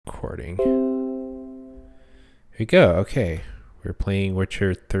recording. Here we go. Okay. We're playing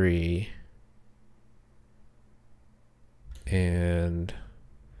Witcher 3. And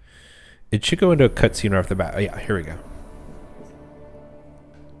it should go into a cutscene right off the bat. Oh, yeah, here we go.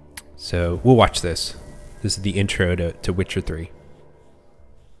 So we'll watch this. This is the intro to Witcher 3.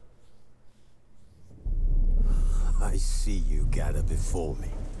 I see you gather before me.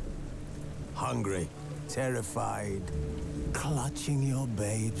 Hungry, terrified, clutching your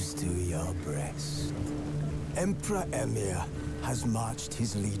babes to your breast. Emperor Emir has marched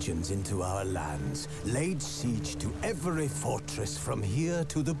his legions into our lands, laid siege to every fortress from here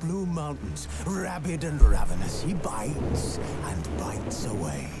to the Blue Mountains. Rabid and ravenous, he bites and bites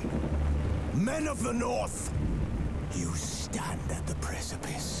away. Men of the North, you stand at the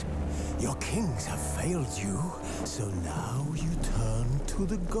precipice. Your kings have failed you, so now you turn to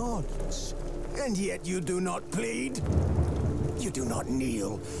the gods. And yet you do not plead. You do not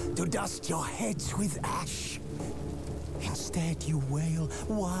kneel to dust your heads with ash. Instead you wail,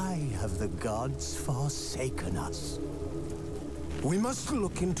 why have the gods forsaken us? We must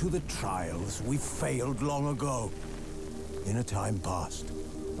look into the trials we failed long ago. In a time past,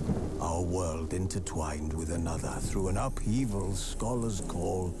 our world intertwined with another through an upheaval scholars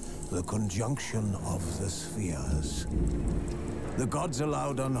call the conjunction of the spheres. The gods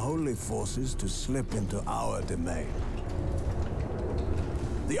allowed unholy forces to slip into our domain.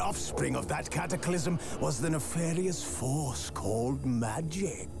 The offspring of that cataclysm was the nefarious force called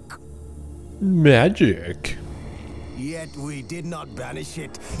magic. Magic? Yet we did not banish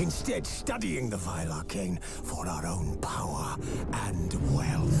it, instead studying the vile arcane for our own power and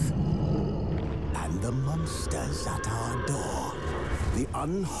wealth. And the monsters at our door, the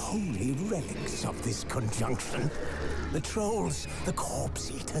unholy relics of this conjunction. The trolls, the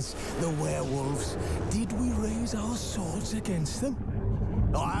corpse eaters, the werewolves. Did we raise our swords against them?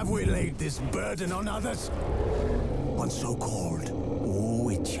 Or have we laid this burden on others? On so-called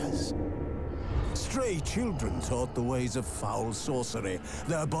witches. Stray children taught the ways of foul sorcery,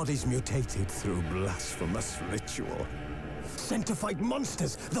 their bodies mutated through blasphemous ritual. Sent to fight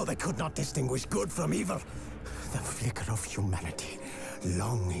monsters, though they could not distinguish good from evil. The flicker of humanity,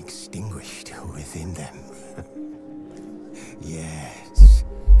 long extinguished within them. Yes,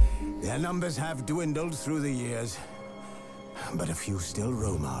 their numbers have dwindled through the years, but a few still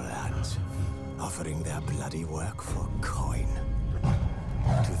roam our lands, offering their bloody work for coin.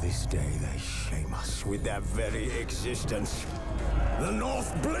 To this day, they shame us with their very existence. The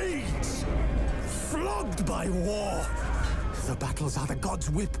North bleeds, flogged by war. The battles are the gods'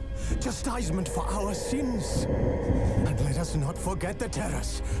 whip, chastisement for our sins. And let us not forget the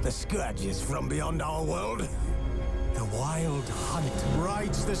terrors, the scourges from beyond our world. The wild hunt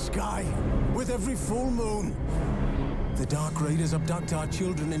rides the sky with every full moon. The Dark Raiders abduct our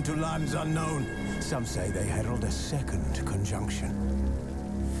children into lands unknown. Some say they herald a second conjunction.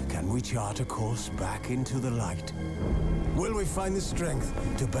 Can we chart a course back into the light? Will we find the strength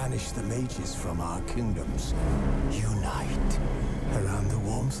to banish the mages from our kingdoms? Unite around the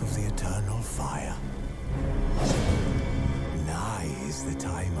warmth of the eternal fire. Nigh is the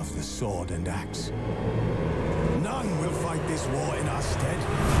time of the sword and axe. None will fight this war in our stead.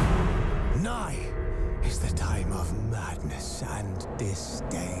 Nigh is the time of madness and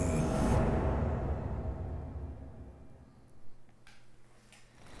disdain.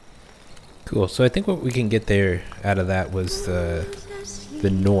 Cool. So I think what we can get there out of that was the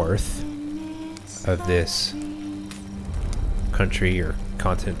north of this country or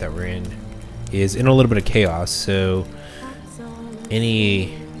continent that we're in is in a little bit of chaos. So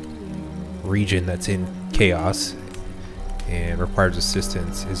any region that's in chaos and requires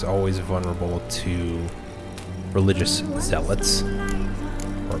assistance is always vulnerable to religious zealots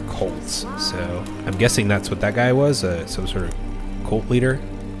or cults. So I'm guessing that's what that guy was, some sort of cult leader.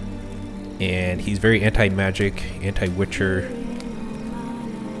 And he's very anti-magic, anti-Witcher.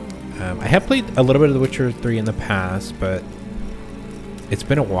 I have played a little bit of The Witcher 3 in the past, but it's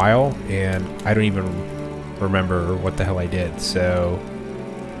been a while, and I don't even remember what the hell I did. So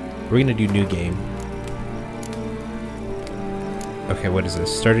we're gonna do new game. Okay, what is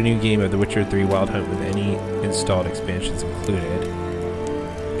this? Start a new game of The Witcher 3 Wild Hunt with any installed expansions included.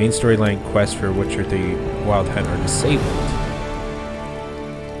 Main storyline quests for Witcher 3 Wild Hunt are disabled.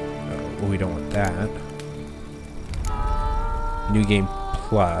 We don't want that. New game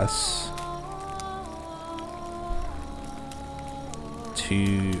plus.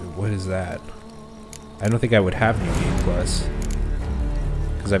 What is that? I don't think I would have new game plus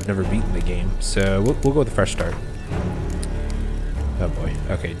because I've never beaten the game. So we'll go with a fresh start. Oh boy.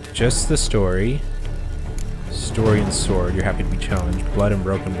 Okay, just the story. Story and Sword, you're happy to be challenged. Blood and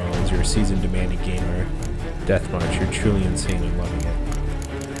Broken Bones, you're a seasoned demanding gamer. Deathmarch, you're truly insane and loving it.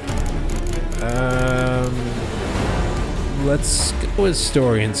 Let's go with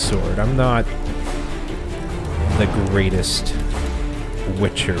Story and Sword. I'm not the greatest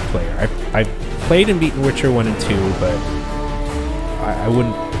Witcher player. I've played and beaten Witcher 1 and 2, but I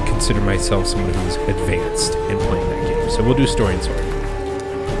wouldn't consider myself someone who's advanced in playing that game. So we'll do Story and Sword.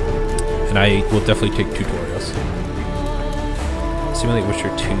 And I will definitely take tutorials. Simulate Witcher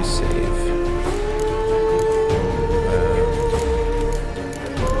 2 save.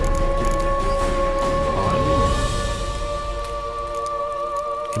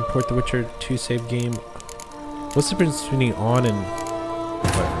 Import the Witcher 2 save game. What's the difference between on and...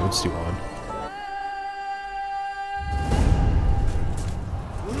 Whatever, let's do on.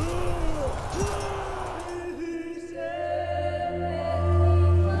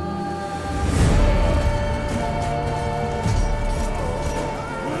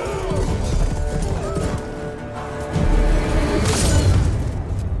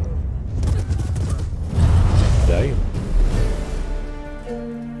 Damn.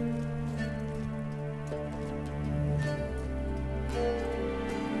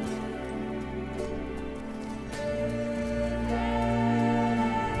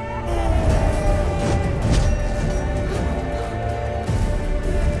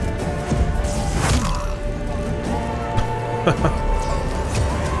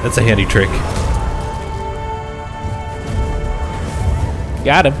 That's a handy trick.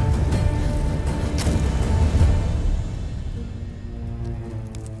 Got him.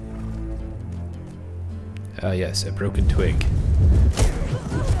 Yes, a broken twig.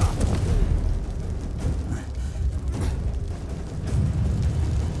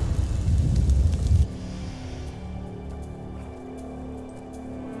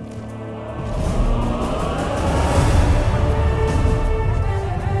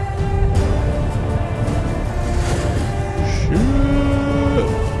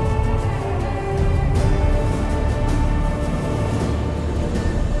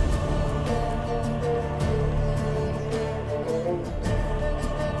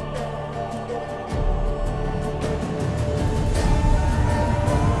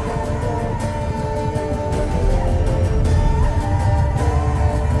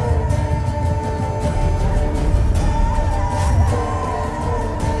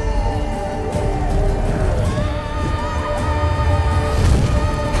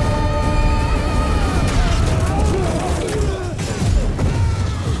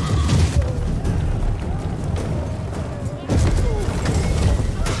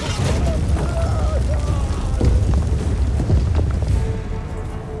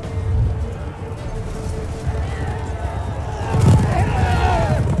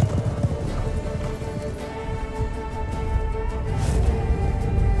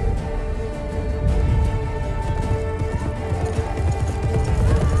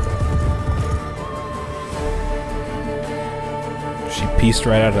 She pieced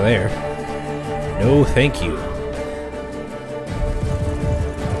right out of there. No, thank you.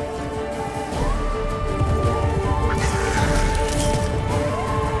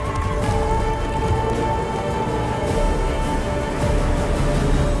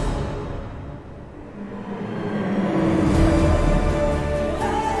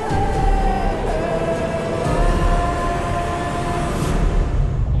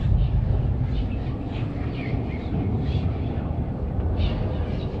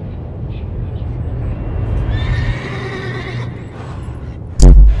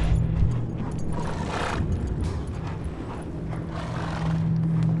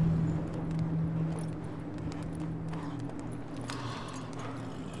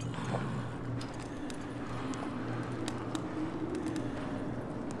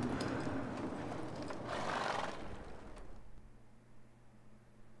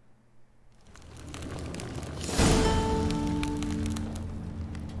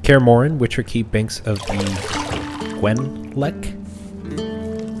 Kaer Morhen, Witcher Keep, Banks of the Gwent.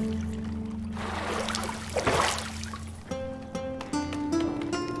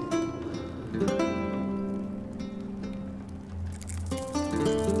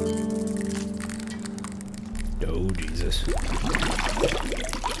 Oh, Jesus.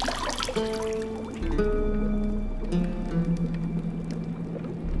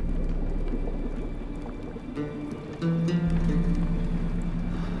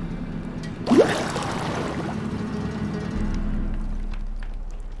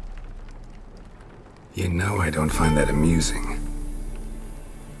 You know I don't find that amusing.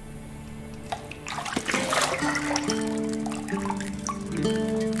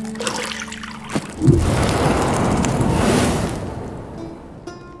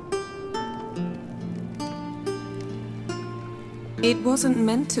 It wasn't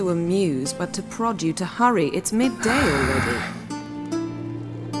meant to amuse, but to prod you to hurry. It's midday already.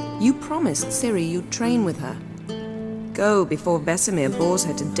 You promised Ciri you'd train with her. Go before Vesemir bores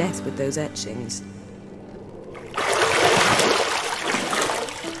her to death with those etchings.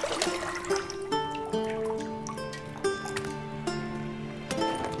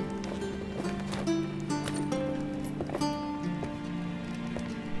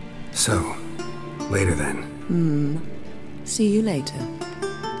 So, later then. See you later.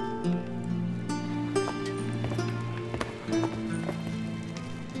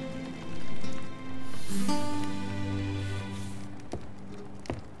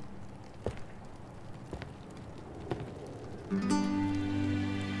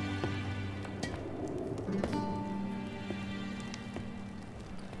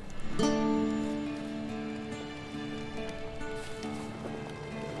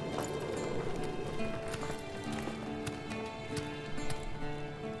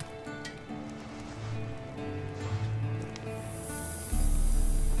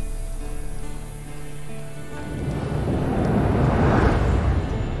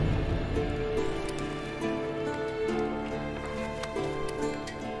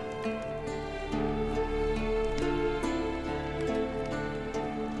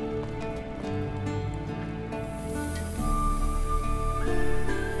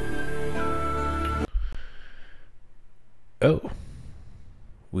 Oh,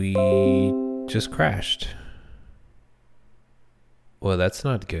 we just crashed. Well, that's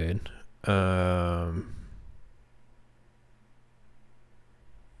not good.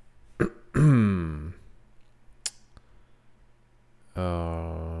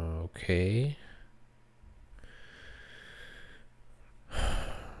 Okay.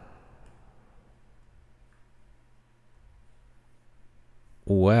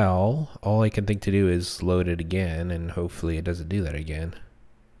 Well, all I can think to do is load it again, and hopefully it doesn't do that again.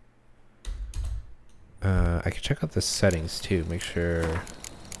 I can check out the settings too, make sure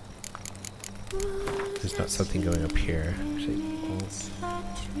there's not something going up here. Actually,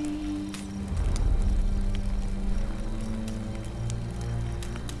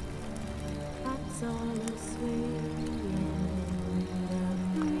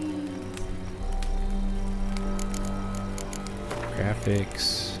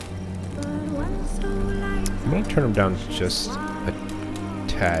 graphics. I'm gonna turn them down just a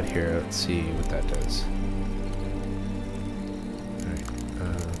tad here. Let's see what that does. Alright.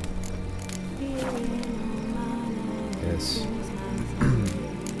 Yes.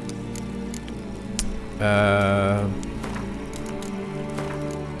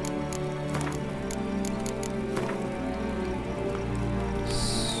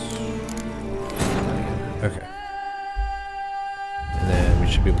 Okay. And then we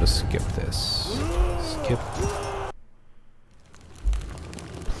should be able to skip this. Skip.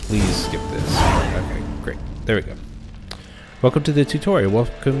 Please skip this. Okay, great. There we go. Welcome to the tutorial.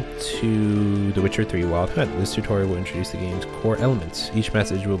 Welcome to The Witcher 3 Wild Hunt. This tutorial will introduce the game's core elements. Each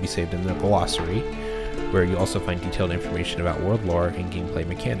message will be saved in the glossary, where you'll also find detailed information about world lore and gameplay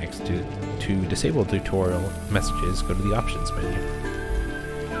mechanics. To disable tutorial messages, go to the options menu.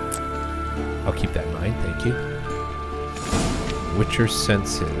 I'll keep that in mind, thank you. Witcher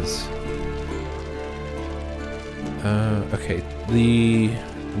senses. Okay, the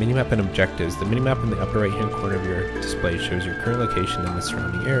minimap and objectives. The minimap in the upper right hand corner of your display shows your current location and the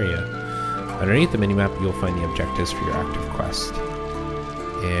surrounding area. Underneath the minimap, you'll find the objectives for your active quest.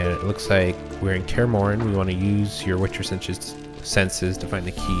 And it looks like we're in Kaer Morhen. We want to use your Witcher senses to find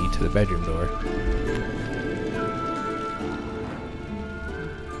the key to the bedroom door.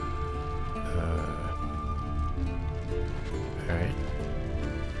 Alright.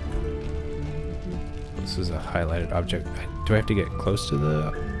 This is a highlighted object. Do I have to get close to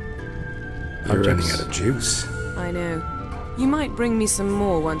the You're running objects? out of juice. I know. You might bring me some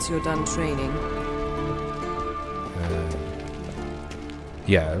more once you're done training.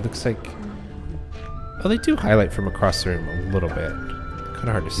 Yeah, it looks like... Oh, they do highlight from across the room a little bit. Kind of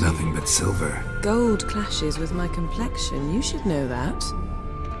hard to see. Nothing but silver. Gold clashes with my complexion. You should know that.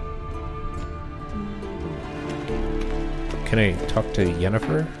 Can I talk to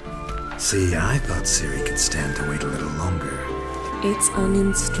Yennefer? See, I thought Ciri could stand to wait a little longer. It's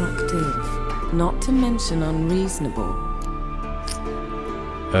uninstructive, not to mention unreasonable.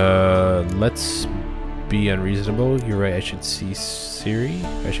 Let's be unreasonable. You're right, I should see Ciri.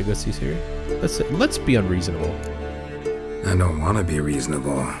 I should go see Ciri. Let's be unreasonable. I don't want to be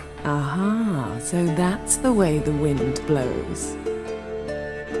reasonable. Aha, so that's the way the wind blows.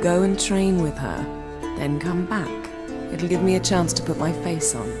 Go and train with her, then come back. It'll give me a chance to put my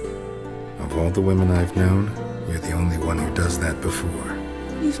face on. Of all the women I've known, You're the only one who does that before.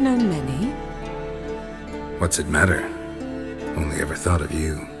 You've known many. What's it matter? Only ever thought of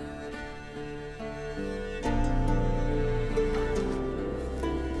you.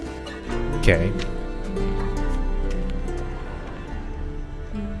 Okay.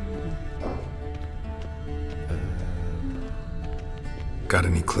 Got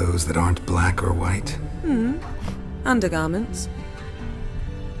any clothes that aren't black or white? Undergarments.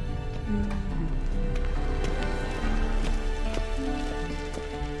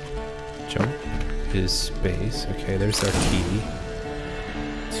 Jump is space. Okay, there's our key.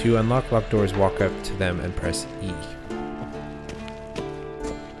 To unlock locked doors, walk up to them and press E.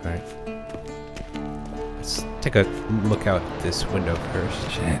 Alright. Let's take a look out this window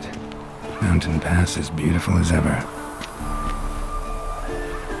first. Shit. Mountain Pass as beautiful as ever.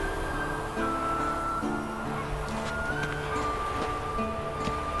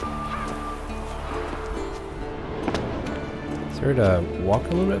 Is there to walk a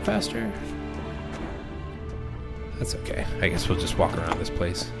little bit faster? That's okay. I guess we'll just walk around this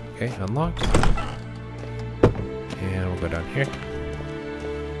place. Okay, unlocked. And we'll go down here.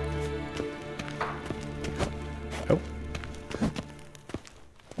 Oh.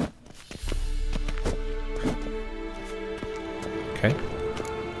 Okay.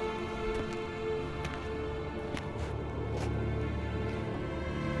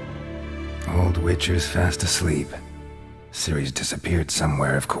 Old Witcher's fast asleep. Ciri's disappeared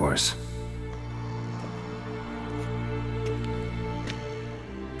somewhere, of course.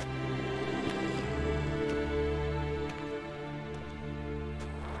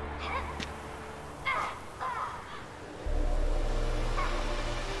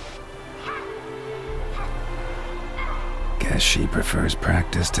 Guess she prefers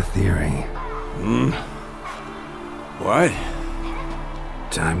practice to theory. What?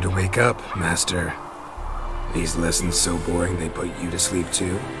 Time to wake up, Master. These lessons so boring they put you to sleep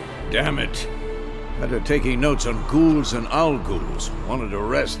too? Damn it. Had her taking notes on ghouls and owl ghouls. Wanted to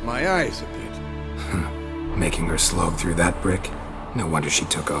rest my eyes a bit. Making her slog through that brick? No wonder she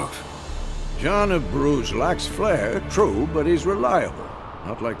took off. John of Bruges lacks flair, true, but he's reliable.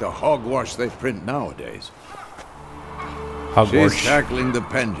 Not like the hogwash they print nowadays. Hogwash. She's tackling the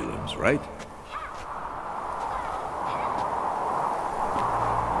pendulums, right?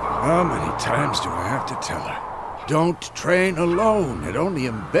 How many times do I have to tell her? Don't train alone. It only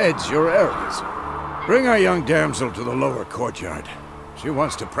embeds your errors. Bring our young damsel to the lower courtyard. She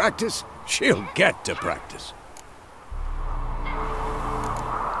wants to practice, she'll get to practice.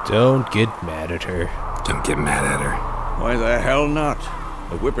 Don't get mad at her. Don't get mad at her. Why the hell not?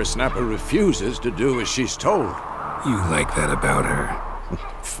 The whippersnapper refuses to do as she's told. You like that about her.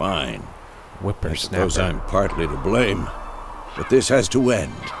 Fine. I suppose Whippersnapper. I'm partly to blame. But this has to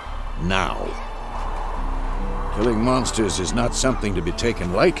end. Now. Killing monsters is not something to be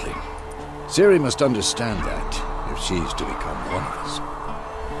taken lightly. Ciri must understand that, if she's to become one of us.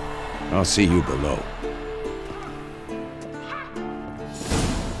 I'll see you below.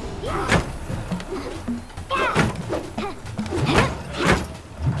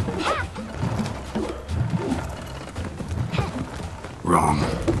 Wrong.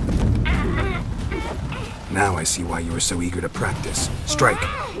 Now I see why you were so eager to practice. Strike.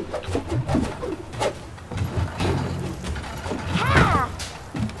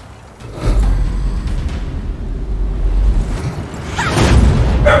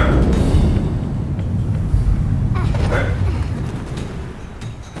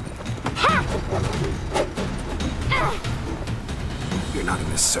 You're not in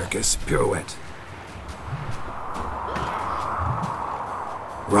this circus. Pirouette.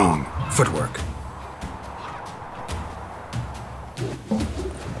 Wrong. Footwork.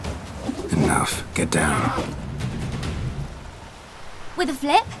 Enough. Get down. With a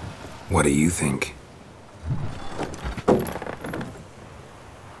flip? What do you think?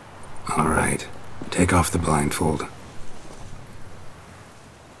 All right. Take off the blindfold.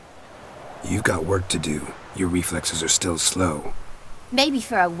 You've got work to do. Your reflexes are still slow. Maybe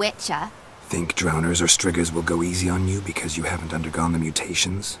for a witcher. Think drowners or striggers will go easy on you because you haven't undergone the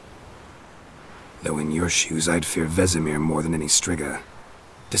mutations? Though in your shoes, I'd fear Vesemir more than any strigger.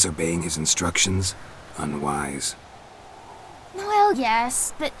 Disobeying his instructions? Unwise. Well,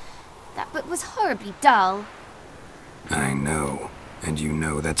 yes, but that book was horribly dull. I know. And you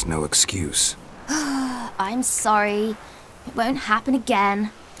know that's no excuse. I'm sorry. It won't happen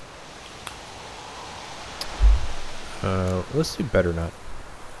again. Let's do better not.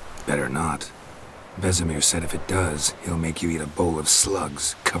 Better not. Vesemir said if it does, he'll make you eat a bowl of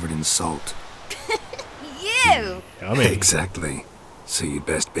slugs covered in salt. You! Yummy. Exactly. So you'd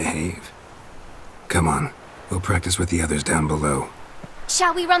best behave. Come on. We'll practice with the others down below.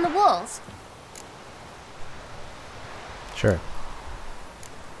 Shall we run the walls? Sure.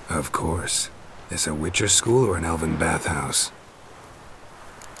 Of course. This a Witcher school or an elven bathhouse?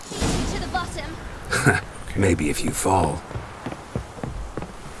 To the bottom. Maybe if you fall.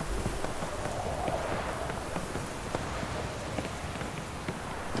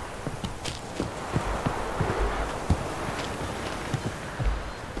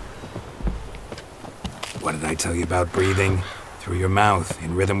 What did I tell you about breathing? Through your mouth,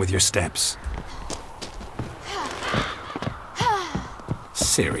 in rhythm with your steps.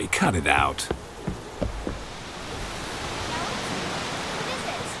 Siri, cut it out. What is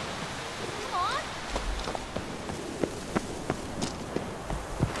it? Come on.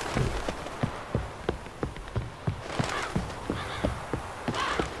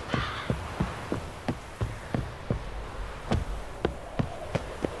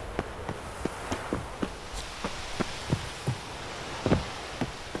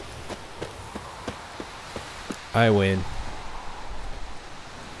 I win.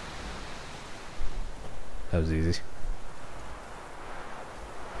 That was easy.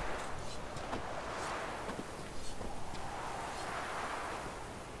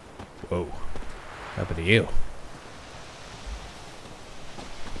 Whoa. What happened to you?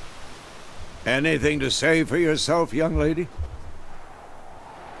 Anything to say for yourself, young lady?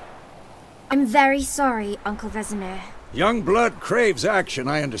 I'm very sorry, Uncle Vesemir. Young blood craves action,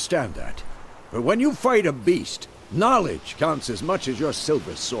 I understand that. But when you fight a beast, knowledge counts as much as your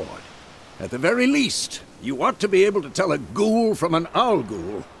silver sword. At the very least, you ought to be able to tell a ghoul from an owl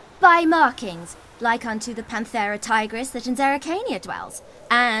ghoul. By markings, like unto the Panthera tigris that in Zeracania dwells,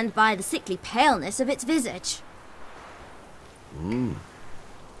 and by the sickly paleness of its visage.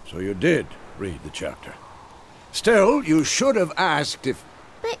 So you did read the chapter. Still, you should have asked if...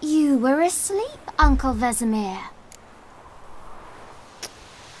 But you were asleep, Uncle Vesemir.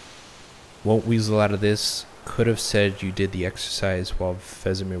 Won't weasel out of this. Could have said you did the exercise while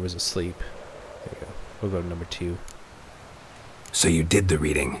Vesemir was asleep. There you go. We'll go to number 2. So you did the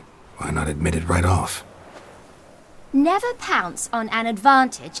reading. Why not admit it right off? Never pounce on an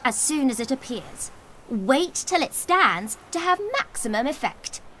advantage as soon as it appears. Wait till it stands to have maximum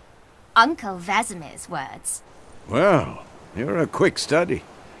effect. Uncle Vesemir's words. Well, you're a quick study.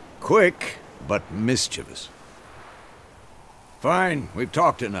 Quick, but mischievous. Fine, we've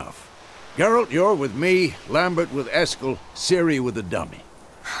talked enough. Geralt, you're with me, Lambert with Eskel, Ciri with the dummy.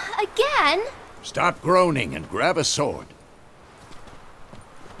 Again? Stop groaning and grab a sword.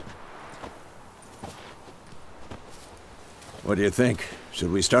 What do you think?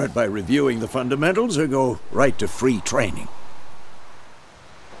 Should we start by reviewing the fundamentals or go right to free training?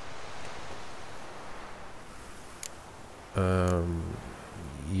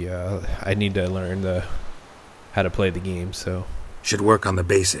 Yeah, I need to learn how to play the game, so... Should work on the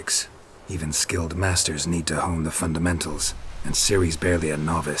basics. Even skilled masters need to hone the fundamentals, and Ciri's barely a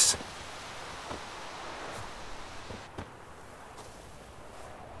novice.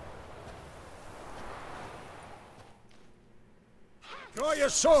 Draw your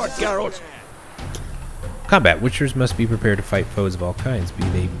sword, Geralt! Combat. Witchers must be prepared to fight foes of all kinds, be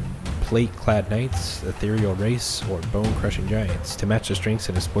they plate-clad knights, ethereal race, or bone-crushing giants. To match the strengths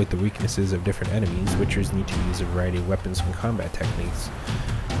and exploit the weaknesses of different enemies, Witchers need to use a variety of weapons and combat techniques.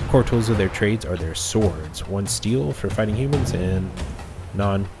 The core tools of their trades are their swords. One steel for fighting humans and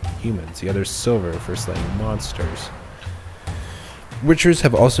non-humans. The other silver for slaying monsters. Witchers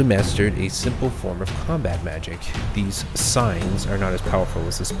have also mastered a simple form of combat magic. These signs are not as powerful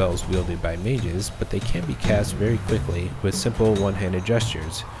as the spells wielded by mages, but they can be cast very quickly with simple one-handed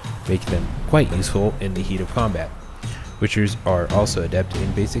gestures, making them quite useful in the heat of combat. Witchers are also adept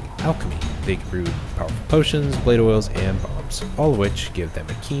in basic alchemy. They can brew powerful potions, blade oils, and bombs, all of which give them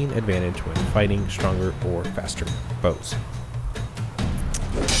a keen advantage when fighting stronger or faster foes.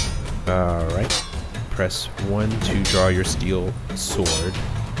 Alright. Press 1 to draw your steel sword.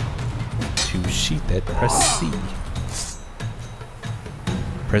 To sheath it, press C.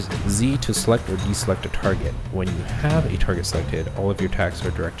 Press Z to select or deselect a target. When you have a target selected, all of your attacks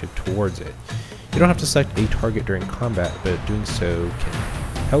are directed towards it. You don't have to select a target during combat, but doing so can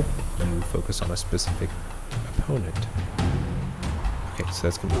help you focus on a specific opponent. Okay, so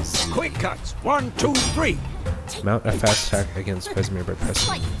that's going to be Z. Quick cuts! 1, 2, 3! Mount a fast attack against Vesemir by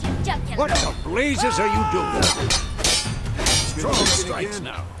pressing E. What the blazes are you doing? Strong strikes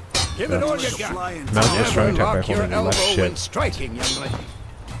now. Give it all you got. Mount a strong attack by Lock your holding the left elbow when shift. striking, young lady.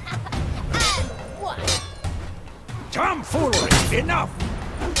 Tomfoolery! Enough!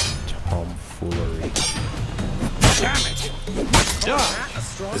 Tomfoolery. Damn it! Done!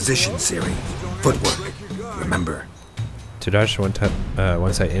 Position, Ciri. Footwork. remember. To dodge to one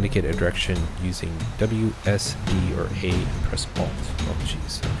side, indicate a direction using W, S, D, or A, and press Alt. Oh,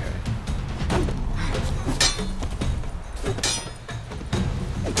 jeez. Okay.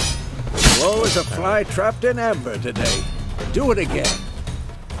 Slow as a fly trapped in amber today. Do it again.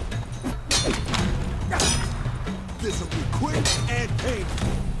 This'll be quick and painful.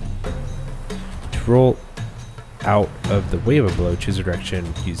 To roll out of the way of a blow, choose a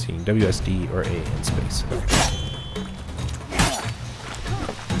direction using W, S, D, or A, and space. Okay.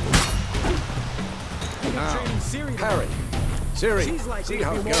 Now, parry. Ciri, see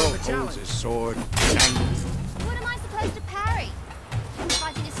how Geralt holds his sword? What am I supposed to parry? I'm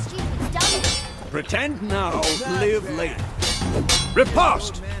fighting a stupid dummy. Pretend now, live later.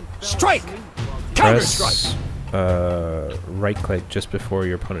 Riposte! Strike! Counter-strike! Press right-click just before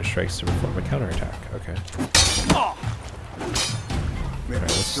your opponent strikes to perform a counterattack. Okay. Alright,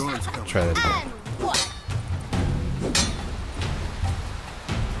 let's try that again. And what?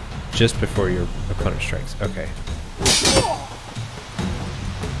 Just before your opponent strikes. Okay.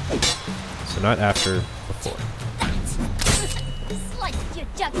 So not after, before. Slice your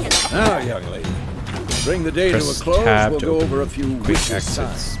jugular. Now, young lady, bring the day Press to a close. tab We'll to go open over a few quick witches'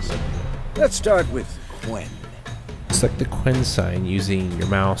 exits. signs. Let's start with Gwent. Select the Gwent sign using your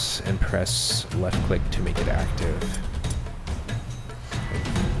mouse and press left-click to make it active.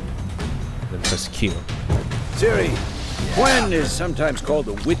 Then press Q. Ciri, Gwent is sometimes called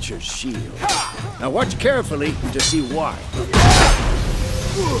the Witcher's Shield. Now watch carefully to see why.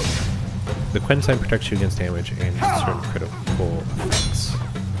 The Gwent sign protects you against damage and certain critical effects.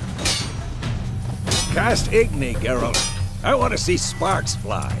 Cast Igni, Geralt. I want to see sparks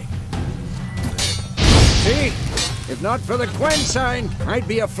fly. See? If not for the Gwent sign, I'd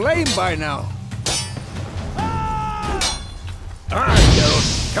be aflame by now. Alright,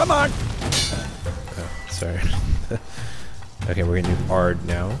 Geralt. Come on. Oh, sorry. Okay, we're gonna do Ard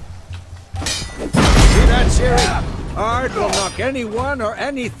now. See that, Ciri? Ard will knock anyone or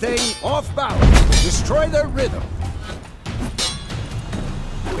anything off balance. Destroy their rhythm.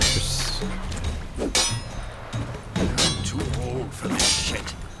 There's- I'm too old for this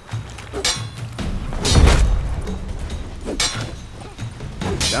shit.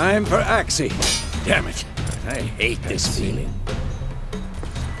 Time for Axie. Damn it. I hate this feeling.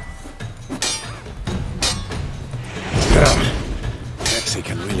 Axie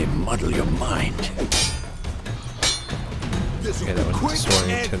can really muddle your mind. This'll Okay, be that one quick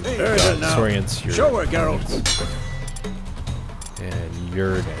disorient and painful. Erden now. disorients your Show her, Geralt. and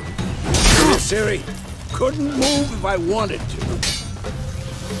Yurden. Ciri, couldn't move if I wanted to.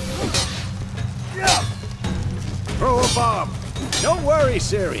 Throw a bomb. Don't worry,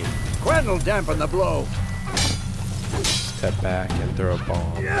 Ciri. Gwent will dampen the blow. Step back and throw a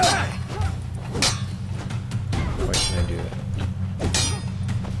bomb. Why can I do that?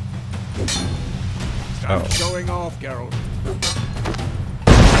 Stop Oh. showing off, Geralt.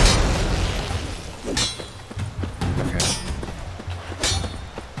 Okay.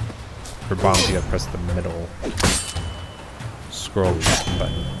 For bombs, you gotta press the middle scroll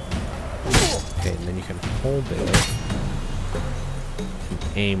button. Okay, and then you can hold it and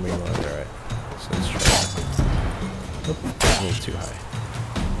aim where you want to throw it. So let's try that. Oop, a little too high.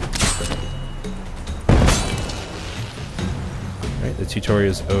 Alright, the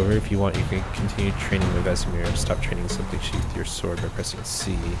tutorial is over. If you want, you can continue training with Vesemir. Stop training, simply sheath your sword by pressing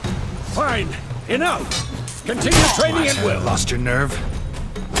C. Fine. Enough. Continue training at will. Lost your nerve?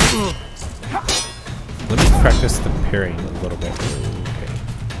 Let me practice the parrying a little bit. Okay.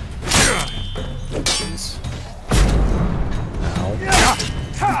 Jeez. Ow.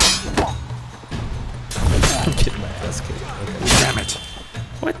 I'm getting my ass kicked. Okay. Damn it.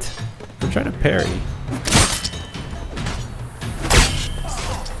 What? I'm trying to parry.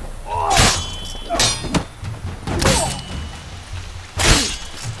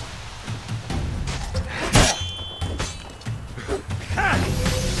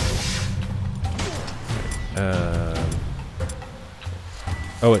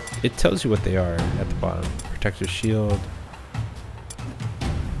 Oh, it tells you what they are at the bottom. Protective shield,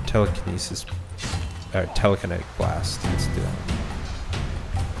 telekinesis, telekinetic blast. Let's do that.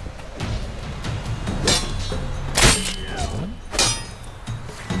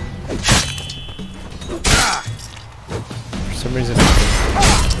 For some reason,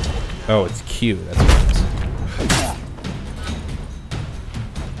 oh, it's Q. That's what it is.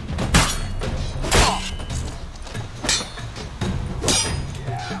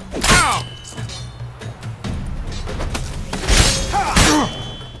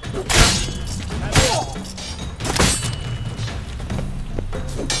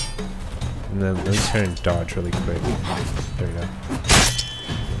 And then let me turn and dodge really quick. There we go.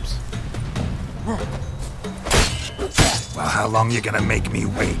 Oops. Well, how long you gonna make me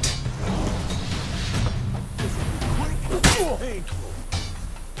wait?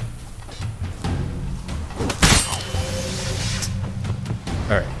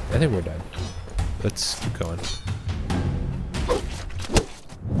 Alright, I think we're done. Let's keep going.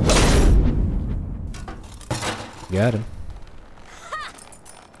 Got him.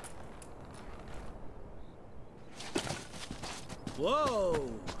 Whoa!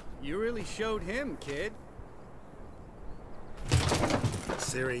 You really showed him, kid.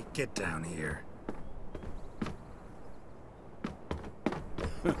 Ciri, get down here.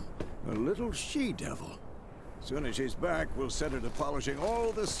 A little she-devil. Soon as she's back, we'll set her to polishing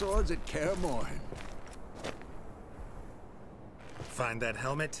all the swords at Kaer Morhen. Find that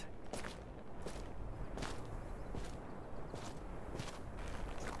helmet?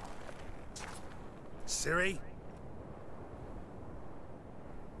 Ciri?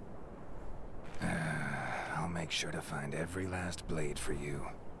 I'll make sure to find every last blade for you.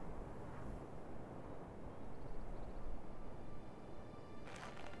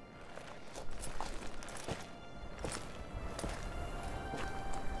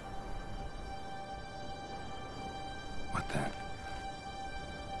 What the?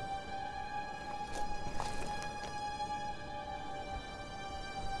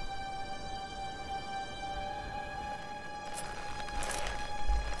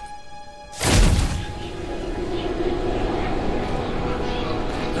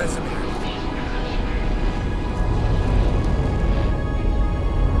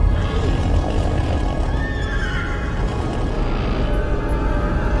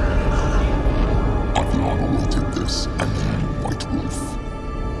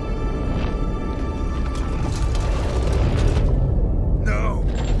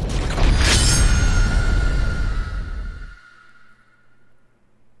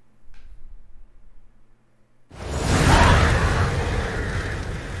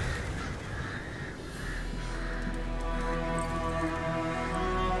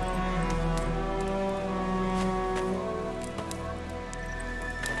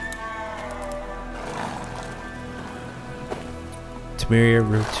 Temeria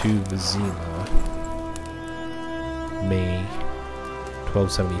wrote to Vizima, May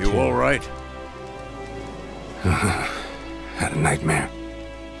 1272. You all right? Had a nightmare.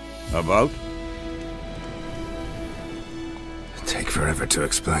 About? Take forever to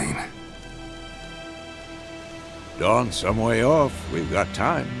explain. Dawn, some way off. We've got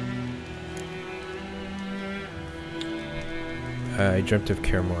time. I dreamt of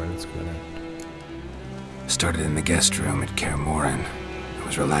Kaer Morhen. Let's go there. Started in the guest room at Kaer Morhen. I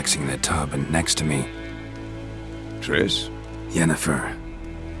was relaxing in the tub, and next to me, Triss? Yennefer.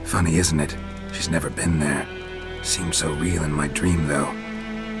 Funny, isn't it? She's never been there. Seemed so real in my dream, though.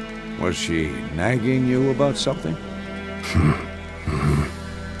 Was she nagging you about something?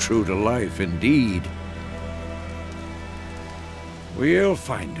 True to life, indeed. We'll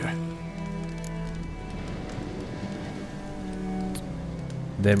find her.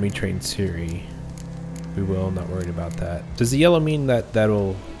 Then we train Ciri. We will, not worried about that. Does the yellow mean that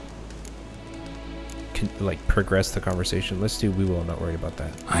that'll like progress the conversation? Let's do we will, not worried about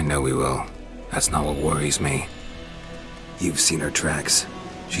that. I know we will. That's not what worries me. You've seen her tracks.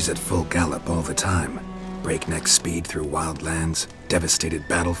 She's at full gallop all the time. Breakneck speed through wild lands, devastated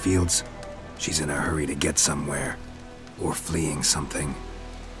battlefields. She's in a hurry to get somewhere. Or fleeing something.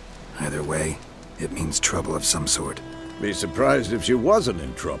 Either way, it means trouble of some sort. Be surprised if she wasn't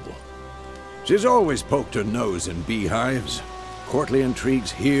in trouble. She's always poked her nose in beehives. Courtly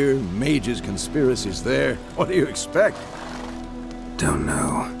intrigues here, mages' conspiracies there. What do you expect? Don't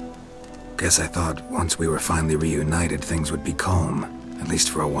know. Guess I thought once we were finally reunited, things would be calm. At least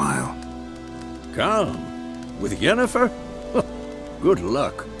for a while. Calm? With Yennefer? Good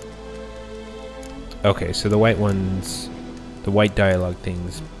luck. Okay, so the white ones, the white dialogue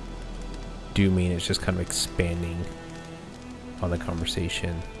things do mean it's just kind of expanding on the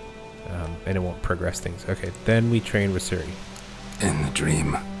conversation. And it won't progress things. Okay, then we train with Ciri. In the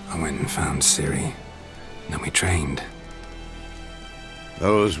dream, I went and found Ciri. Then we trained.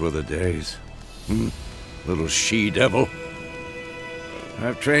 Those were the days. Little she-devil.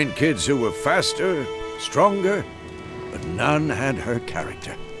 I've trained kids who were faster, stronger, but none had her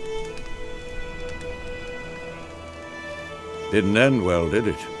character. Didn't end well, did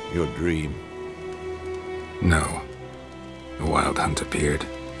it? Your dream? No. A wild hunt appeared,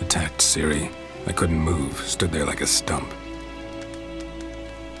 attacked Ciri. I couldn't move, stood there like a stump.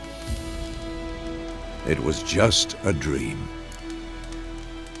 It was just a dream.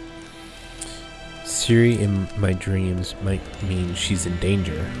 Ciri in my dreams might mean she's in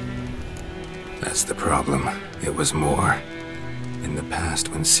danger. That's the problem. It was more. In the past,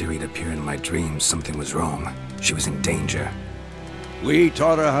 when Ciri'd appear in my dreams, something was wrong. She was in danger. We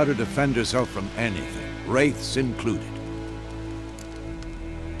taught her how to defend herself from anything, wraiths included.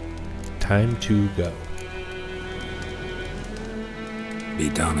 Time to go. Be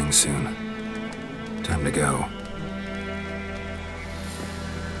dawning soon. Time to go.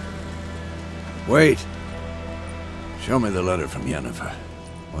 Wait. Show me the letter from Yennefer.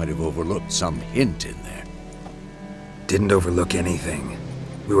 Might have overlooked some hint in there. Didn't overlook anything.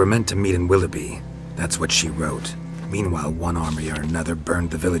 We were meant to meet in Willoughby. That's what she wrote. Meanwhile, one army or another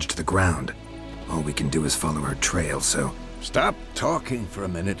burned the village to the ground. All we can do is follow her trail, so... Stop talking for a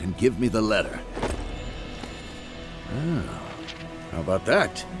minute and give me the letter. Oh, how about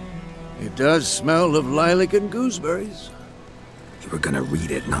that? It does smell of lilac and gooseberries. You were gonna read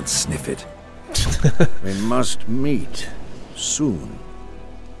it, not sniff it. We must meet. Soon.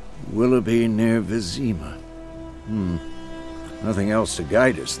 Willoughby near Vizima. Nothing else to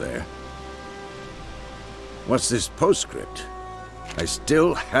guide us there. What's this postscript? I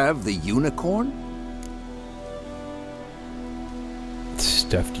still have the unicorn?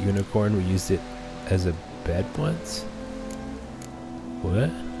 Stuffed unicorn. We used it as a bed once. What?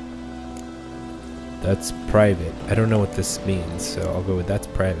 That's private. I don't know what this means, so I'll go with that's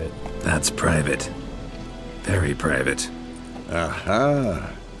private. That's private. Very private.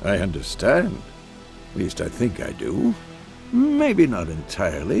 Aha, I understand. At least I think I do. Maybe not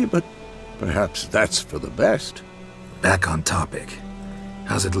entirely, but perhaps that's for the best. Back on topic.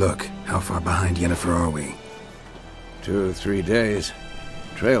 How's it look? How far behind Yennefer are we? 2 or 3 days.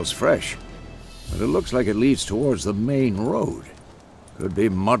 Trail's fresh, but it looks like it leads towards the main road. Could be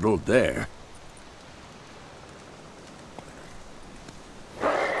muddled there.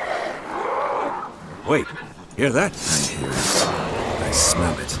 Wait, hear that? I hear it. I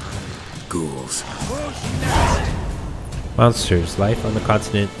smell it. Ghouls. Monsters. Life on the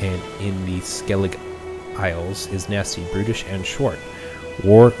continent and in the Skellig Isles is nasty, brutish, and short.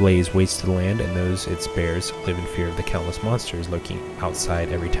 War lays waste to the land, and those it spares live in fear of the countless monsters lurking outside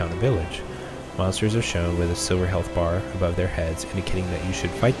every town and village. Monsters are shown with a silver health bar above their heads, indicating that you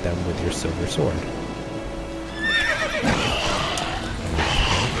should fight them with your silver sword.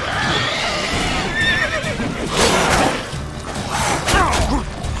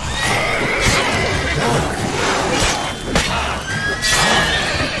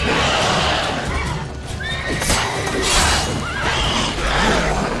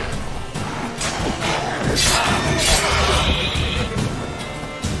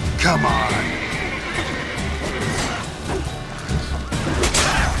 Come on!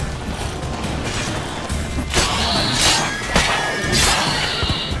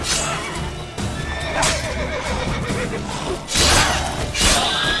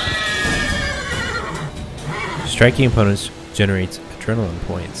 Striking opponents generates adrenaline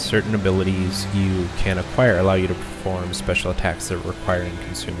points. Certain abilities you can acquire allow you to perform special attacks that require and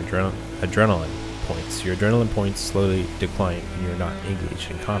consume adrenaline points. Your adrenaline points slowly decline when you're not engaged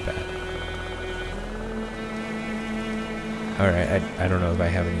in combat. Alright, I don't know if I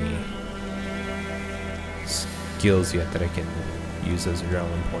have any skills yet that I can use those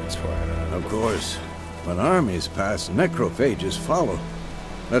adrenaline points for. I don't know. Of course. When armies pass, necrophages follow.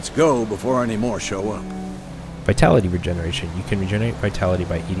 Let's go before any more show up. Vitality regeneration. You can regenerate vitality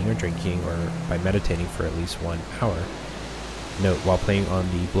by eating or drinking or by meditating for at least 1 hour. Note, while playing on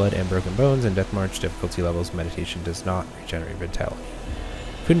the Blood and Broken Bones and Death March difficulty levels, meditation does not regenerate vitality.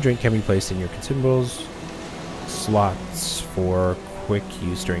 Food and drink can be placed in your consumables slots for quick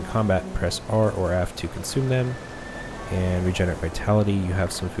use during combat. Press R or F to consume them and regenerate vitality. You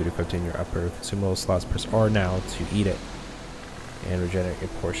have some food equipped in your upper consumable slots. Press R now to eat it and regenerate a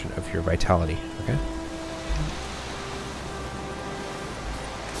portion of your vitality. Okay?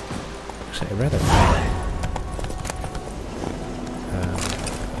 Actually, I'd rather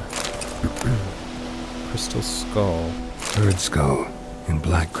Crystal Skull. Bird skull in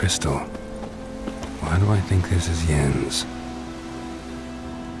black crystal. Why do I think this is Yen's?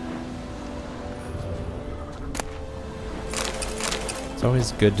 It's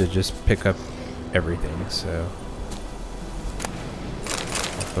always good to just pick up everything, so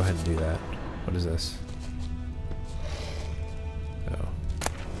I'll go ahead and do that. What is this? Oh.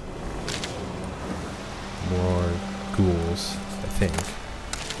 More ghouls, I think,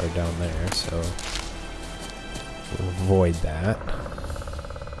 are down there, so we'll avoid that.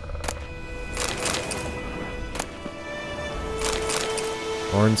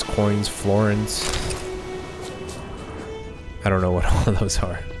 Horns, coins, florins. I don't know what all of those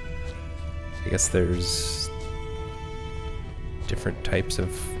are. I guess there's different types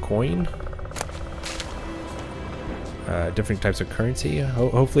of coin. Different types of currency.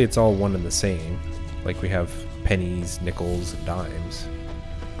 Hopefully it's all one and the same. Like we have pennies, nickels, and dimes.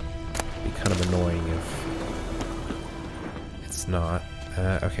 It'd be kind of annoying if it's not.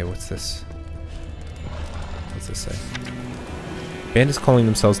 Okay, what's this? What's this say? Bandits calling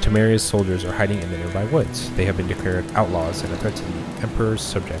themselves Temeria's soldiers are hiding in the nearby woods. They have been declared outlaws and a threat to the Emperor's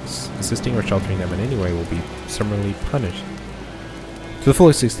subjects. Assisting or sheltering them in any way will be summarily punished to the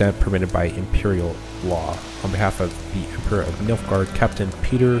fullest extent permitted by imperial law. On behalf of the Emperor of Nilfgaard, Captain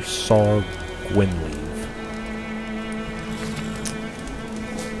Peter Saul Gwynleave.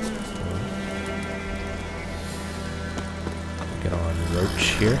 Get on Roach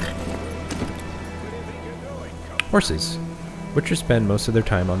here. Horses. Witchers spend most of their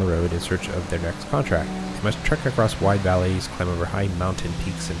time on the road in search of their next contract. They must trek across wide valleys, climb over high mountain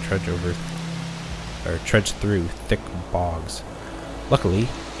peaks, and trudge through thick bogs. Luckily,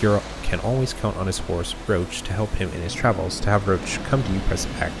 Geralt can always count on his horse, Roach, to help him in his travels. To have Roach come to you, press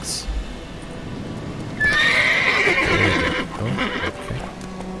X. Oh, okay.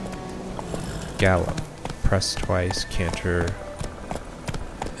 Gallop. Press twice, canter.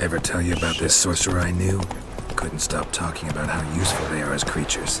 Ever tell you about this sorcerer I knew? Couldn't stop talking about how useful they are as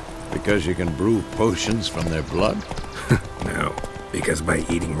creatures. Because you can brew potions from their blood? No, because by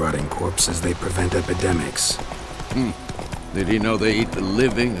eating rotting corpses, they prevent epidemics. Did he know they eat the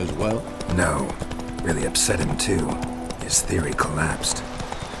living as well? No. Really upset him, too. His theory collapsed.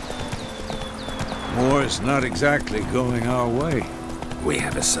 War's not exactly going our way. We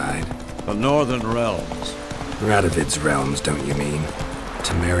have a side. The Northern Realms. Radovid's realms, don't you mean?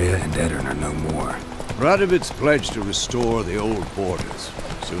 Temeria and Edirn are no more. Radovid's pledged to restore the old borders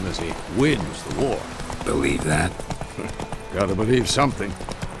as soon as he wins the war. Believe that? Gotta believe something.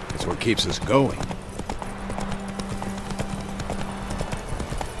 It's what keeps us going.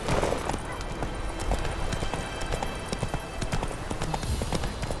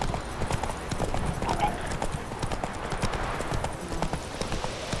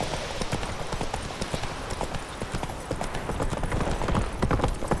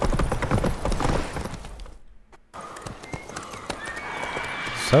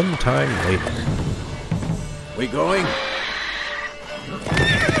 Sometime later. We going?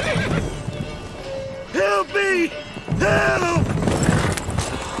 Help me! Help!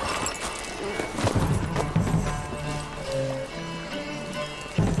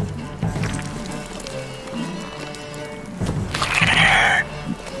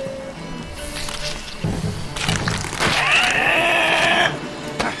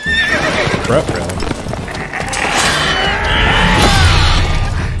 Ruh-roh.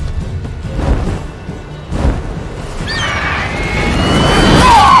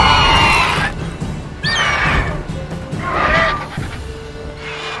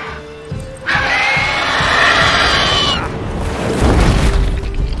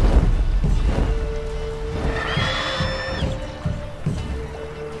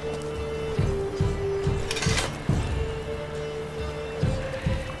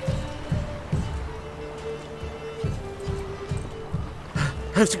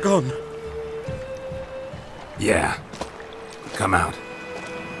 Has it gone? Yeah. Come out.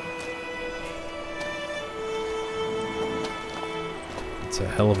 It's a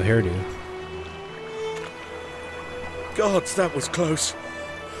hell of a hairdo. Gods, that was close.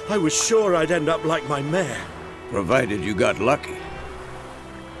 I was sure I'd end up like my mare. Provided you got lucky.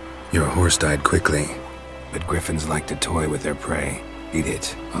 Your horse died quickly, but griffins like to toy with their prey. Eat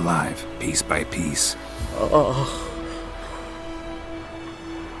it, alive, piece by piece. Oh.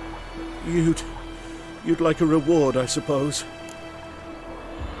 You'd like a reward, I suppose.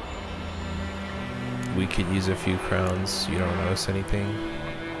 We could use a few crowns. You don't notice anything?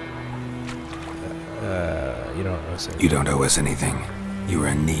 You don't notice anything. You don't owe us anything. You were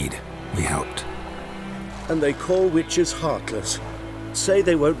in need. We helped. And they call witches heartless. Say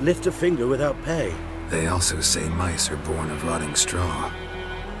they won't lift a finger without pay. They also say mice are born of rotting straw.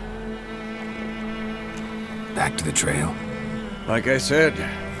 Back to the trail. Like I said,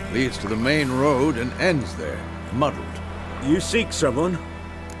 leads to the main road and ends there, muddled. You seek someone?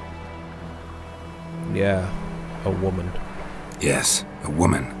 Yeah, a woman. Yes, a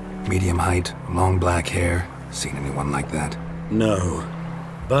woman. Medium height, long black hair. Seen anyone like that? No.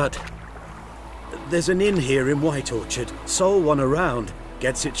 But there's an inn here in White Orchard. Sole one around.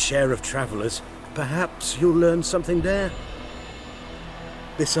 Gets its share of travelers. Perhaps you'll learn something there.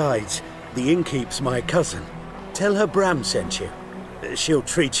 Besides, the innkeep's my cousin. Tell her Bram sent you. She'll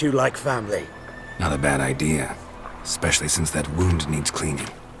treat you like family. Not a bad idea. Especially since that wound needs cleaning.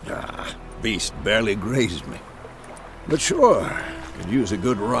 Ah, beast barely grazed me. But sure, could use a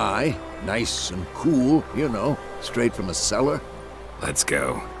good rye. Nice and cool, you know, straight from a cellar. Let's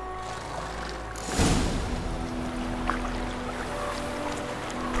go.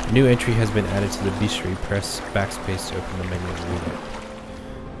 A new entry has been added to the bestiary. Press backspace to open the menu and read it.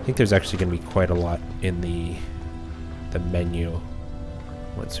 I think there's actually going to be quite a lot in the menu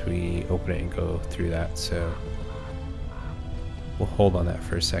once we open it and go through that, so we'll hold on that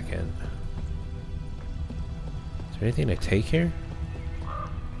for a second. Is there anything to take here?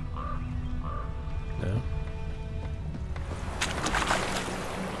 No?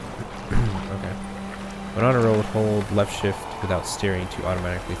 Okay. When on a road, hold left shift without steering to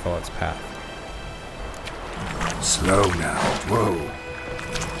automatically follow its path. Slow now. Whoa.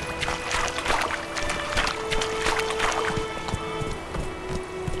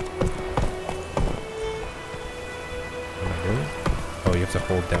 Oh, you have to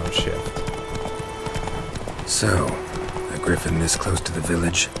hold down shift. So, a griffin this close to the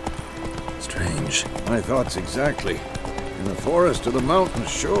village? Strange. My thoughts exactly. In the forest or the mountains,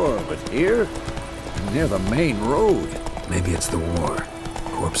 sure, but here? Near the main road. Maybe it's the war.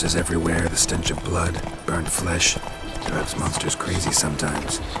 Corpses everywhere, the stench of blood, burnt flesh. Drives monsters crazy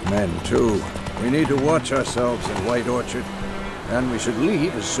sometimes. Men, too. We need to watch ourselves in White Orchard. And we should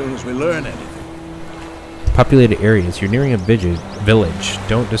leave as soon as we learn anything. Populated areas. You're nearing a village.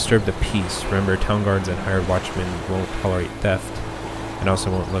 Don't disturb the peace. Remember, town guards and hired watchmen won't tolerate theft and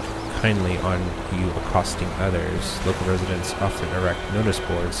also won't look kindly on you accosting others. Local residents often erect notice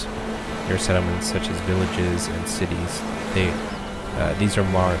boards near settlements such as villages and cities. These are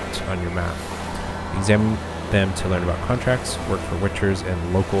marked on your map. Examine them to learn about contracts, work for witchers,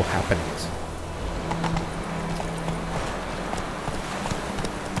 and local happenings.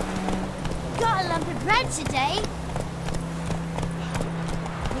 Got a lump of bread today.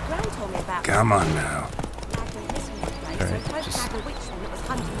 My gran told me about Come on now.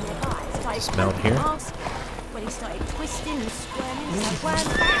 Dismount here. When he started twisting and squirming, so wound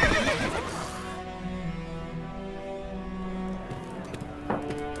back.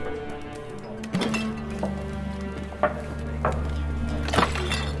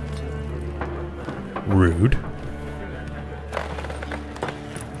 Rude.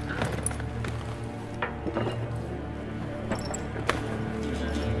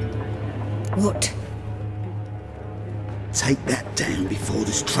 What? Take that down before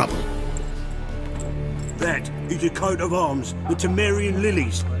there's trouble. That is a coat of arms, the Temerian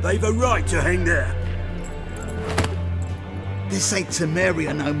lilies. They've a right to hang there. This ain't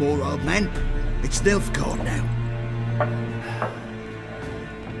Temeria no more, old man. It's Nilfgaard now.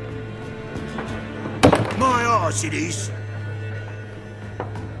 My arse it is.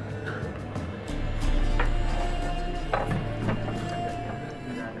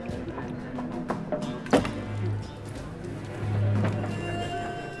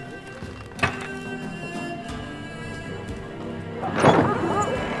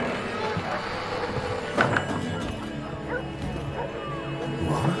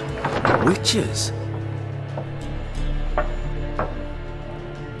 Witches?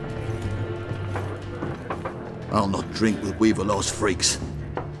 I'll not drink with Weaverlaw's freaks.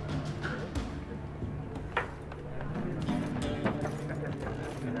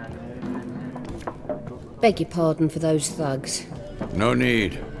 Beg your pardon for those thugs. No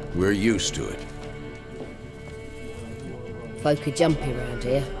need. We're used to it. Folk are jumpy around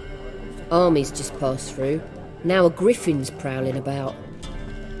here. Armies just passed through. Now a griffin's prowling about.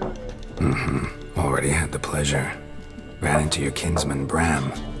 Already had the pleasure. Ran into your kinsman,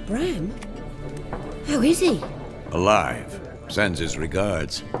 Bram. Bram? How is he? Alive. Sends his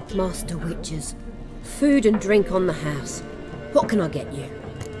regards. Master Witchers. Food and drink on the house. What can I get you?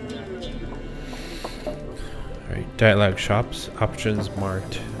 Alright, dialogue shops. Options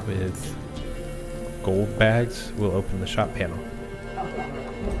marked with gold bags will open the shop panel.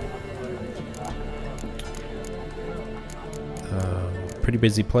 Pretty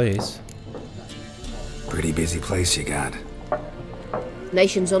busy place. Pretty busy place you got.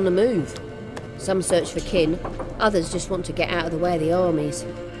 Nations on the move. Some search for kin, others just want to get out of the way of the armies.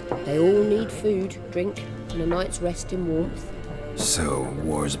 They all need food, drink, and a night's rest in warmth. So,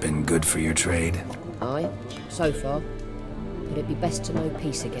 war's been good for your trade? Aye, so far. But it'd be best to know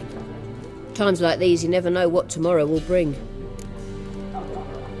peace again. Times like these, you never know what tomorrow will bring.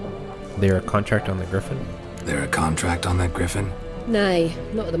 There a contract on the Griffin? There a contract on that griffin? Nay,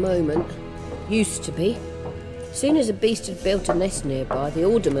 not at the moment. Used to be. Soon as a beast had built a nest nearby, the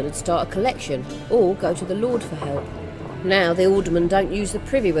alderman would start a collection, or go to the Lord for help. Now the aldermen don't use the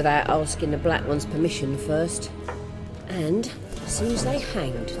privy without asking the Black One's permission first. And Seems they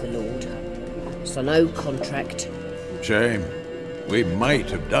hanged the Lord. So no contract. Shame. We might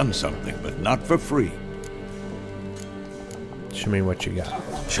have done something, but not for free. Show me what you got.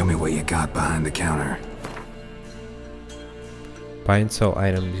 Show me what you got behind the counter. Buy and sell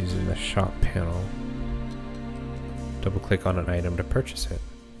items using the shop panel. Double click on an item to purchase it.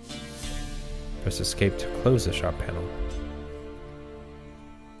 Press escape to close the shop panel.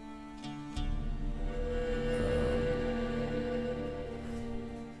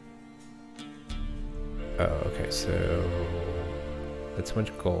 Oh, okay, so that's how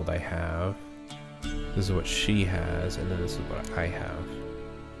much gold I have. This is what she has, and then this is what I have.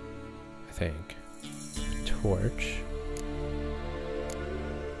 I think. Torch.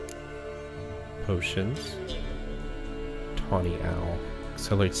 Potions. Tawny Owl.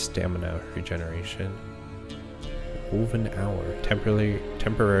 Accelerates stamina regeneration. Woven Hour.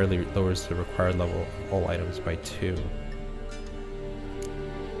 Temporarily lowers the required level of all items by 2.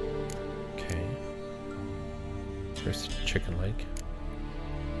 Okay. Here's chicken leg.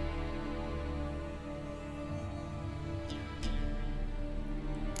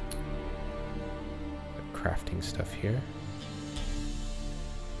 Crafting stuff here.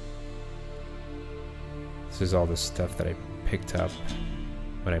 This is all the stuff that I picked up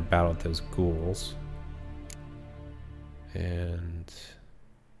when I battled those ghouls. And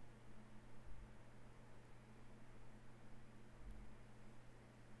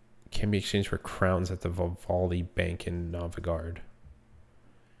can be exchanged for crowns at the Vivaldi Bank in Novigard.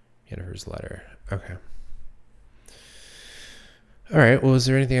 Yennefer's letter. Okay. Alright, well, is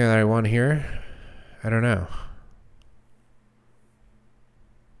there anything that I want here? I don't know.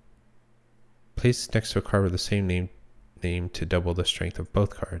 Place next to a card with the same name to double the strength of both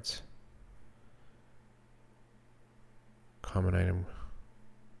cards. Common item.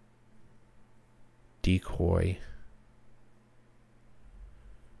 Decoy.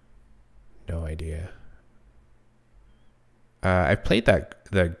 No idea. I played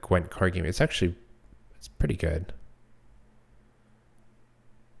the Gwent card game. It's pretty good.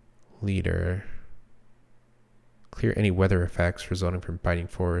 Leader. Clear any weather effects resulting from biting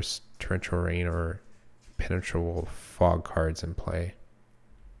forest, torrential rain, or penetrable fog cards in play.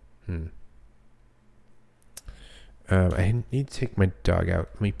 I need to take my dog out.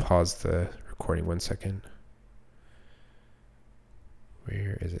 Let me pause the recording 1 second.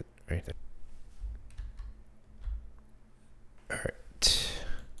 Where is it? Right there. Alright.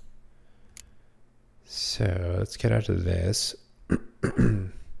 So let's get out of this.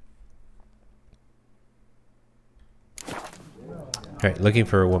 Alright, looking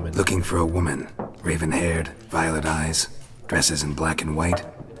for a woman. Looking for a woman. Raven-haired, violet eyes, dresses in black and white.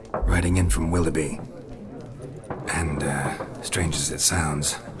 Riding in from Willoughby. And, strange as it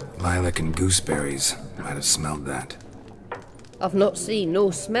sounds, lilac and gooseberries might have smelled that. I've not seen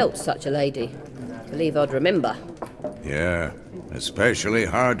nor smelt such a lady. Believe I'd remember. Yeah, especially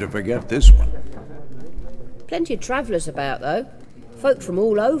hard to forget this one. Plenty of travellers about, though. Folk from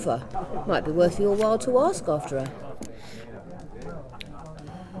all over. Might be worth your while to ask after her.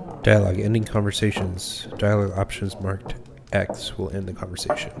 Dialogue. Ending conversations. Dialogue options marked X will end the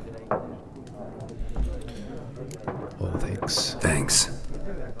conversation. Oh, thanks. Thanks.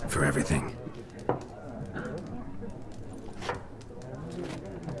 For everything.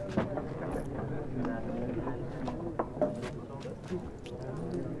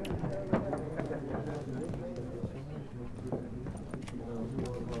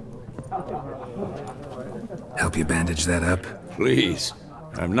 Help you bandage that up? Please.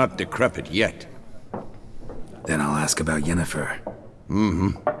 I'm not decrepit yet. Then I'll ask about Yennefer.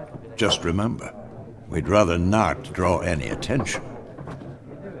 Just remember, we'd rather not draw any attention.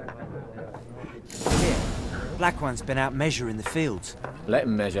 Here, Black One's been out measuring the fields. Let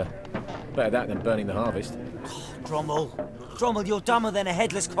him measure. Better that than burning the harvest. Oh, Drommel, you're dumber than a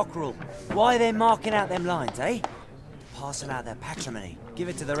headless cockerel. Why are they marking out them lines, eh? Passing out their patrimony. Give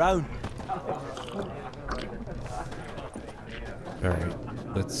it to their own.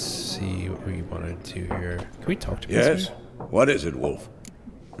 Alright, let's see what we want to do here. Can we talk to this? Yes? What is it, Wolf?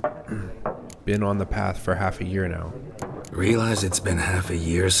 Been on the path for half a year now. Realize it's been half a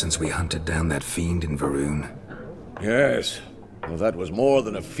year since we hunted down that fiend in Varun? Yes. Well, that was more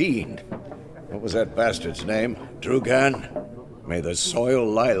than a fiend. What was that bastard's name? Drugan? May the soil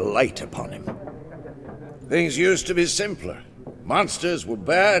lie light upon him. Things used to be simpler. Monsters were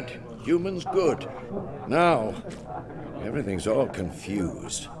bad, humans good. Now, everything's all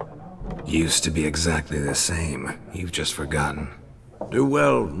confused. Used to be exactly the same. You've just forgotten. Do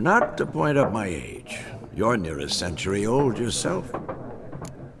well not to point up my age. You're near a century old yourself.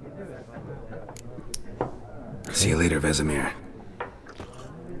 See you later, Vesemir.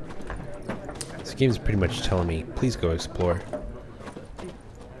 game's pretty much telling me, please go explore.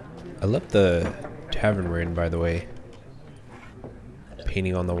 I love the tavern we're in, by the way.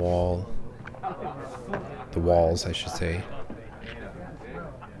 Painting on the wall. The walls, I should say.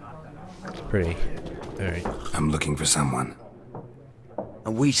 It's pretty. Alright. I'm looking for someone.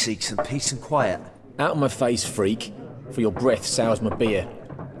 And we seek some peace and quiet. Out of my face, freak. For your breath sours my beer.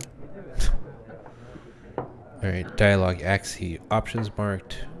 Alright, dialogue axis. Options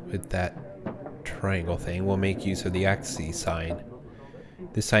marked with that triangle thing will make use of the axis sign.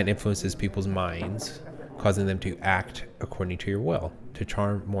 This sign influences people's minds, causing them to act according to your will. To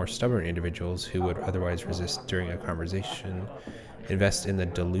charm more stubborn individuals who would otherwise resist during a conversation, invest in the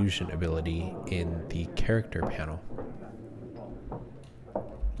delusion ability in the character panel.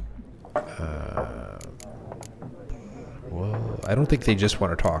 Well, I don't think they just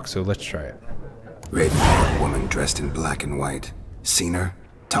want to talk, so let's try it. Red woman dressed in black and white. Seen her?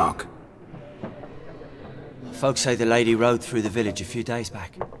 Talk. Folks say the lady rode through the village a few days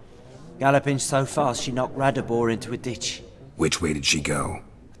back. Galloping so fast she knocked Radabor into a ditch. Which way did she go?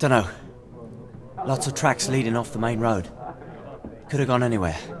 Dunno. Lots of tracks leading off the main road. Could have gone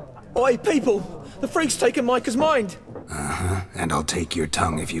anywhere. Oi, people! The freak's taken Micah's mind! Uh-huh. And I'll take your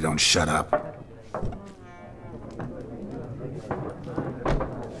tongue if you don't shut up.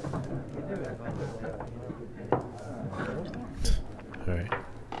 Alright.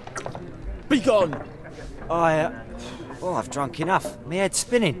 Be gone! I've drunk enough. My head's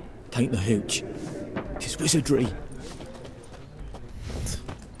spinning. Tain't the hooch. 'Tis wizardry.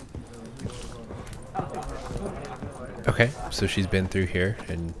 Okay, so she's been through here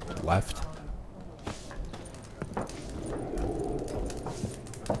and left.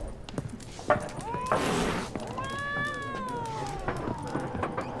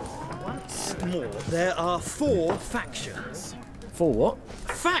 Once more, there are 4 factions. 4 what?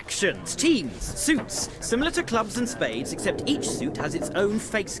 Factions, teams, suits, similar to clubs and spades, except each suit has its own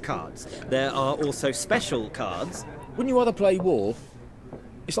face cards. There are also special cards. Wouldn't you rather play war?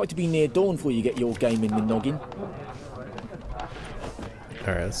 It's like to be near dawn before you get your game in the noggin.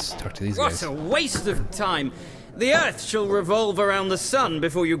 Alright, let's talk to these What guys. a waste of time! The Earth shall revolve around the sun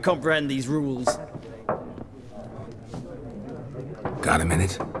before you comprehend these rules. Got a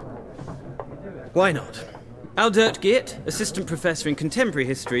minute? Why not? Aldert Geert, Assistant Professor in Contemporary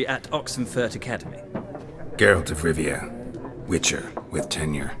History at Oxenfurt Academy. Geralt of Rivia. Witcher, with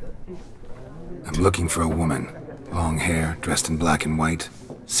tenure. I'm looking for a woman. Long hair, dressed in black and white.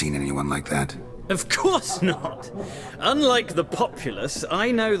 Seen anyone like that? Of course not! Unlike the populace,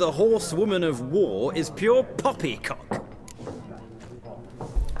 I know the horsewoman of war is pure poppycock.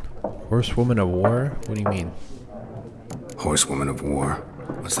 Horsewoman of War? What do you mean? Horsewoman of War?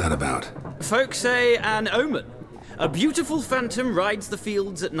 What's that about? Folk say an omen. A beautiful phantom rides the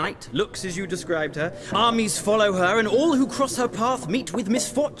fields at night, looks as you described her. Armies follow her, and all who cross her path meet with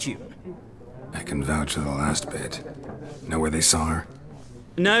misfortune. I can vouch for the last bit. Know where they saw her?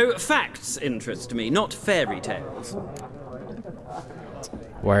 No, facts interest me, not fairy tales.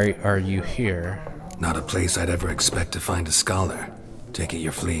 Why are you here? Not a place I'd ever expect to find a scholar. Take it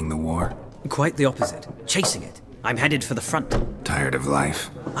you're fleeing the war? Quite the opposite. Chasing it. I'm headed for the front. Tired of life?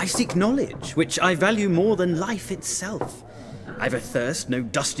 I seek knowledge, which I value more than life itself. I've a thirst no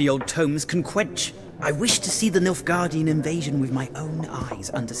dusty old tomes can quench. I wish to see the Nilfgaardian invasion with my own eyes,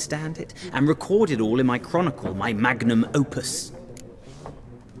 understand it, and record it all in my chronicle, my magnum opus.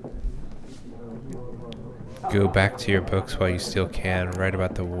 Go back to your books while you still can. Write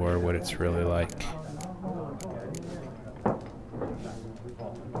about the war, what it's really like.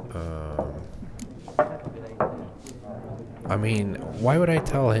 I mean, why would I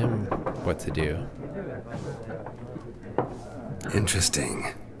tell him what to do?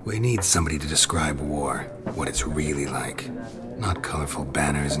 Interesting. We need somebody to describe war, what it's really like. Not colorful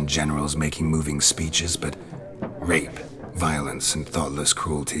banners and generals making moving speeches, but rape, violence, and thoughtless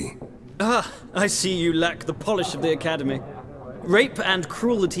cruelty. Ah, I see you lack the polish of the Academy. Rape and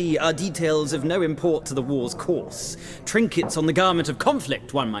cruelty are details of no import to the war's course. Trinkets on the garment of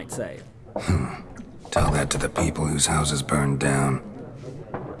conflict, one might say. Tell that to the people whose houses burned down.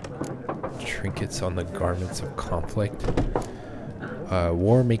 Trinkets on the garments of conflict.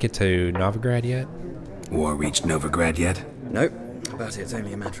 War make it to Novigrad yet? War reached Novigrad yet? Nope, but it's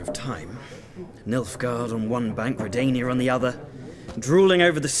only a matter of time. Nilfgaard on one bank, Redania on the other. Drooling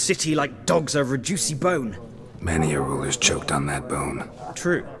over the city like dogs over a juicy bone. Many a ruler's choked on that bone.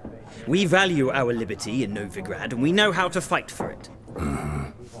 True. We value our liberty in Novigrad, and we know how to fight for it.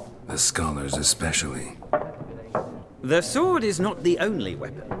 The scholars especially. The sword is not the only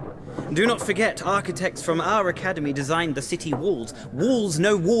weapon. Do not forget, architects from our academy designed the city walls. Walls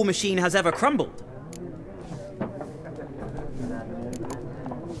no war machine has ever crumbled.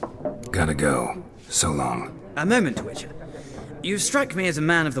 Gotta go. So long. A moment, Witcher. You strike me as a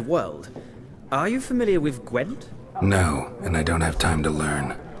man of the world. Are you familiar with Gwent? No, and I don't have time to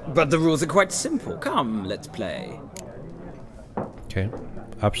learn. But the rules are quite simple. Come, let's play. Okay.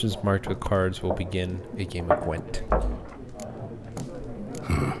 Options marked with cards will begin a game of Gwent.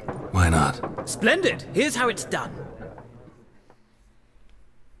 Why not? Splendid! Here's how it's done.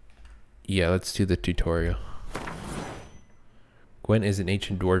 Yeah, let's do the tutorial. Gwent is an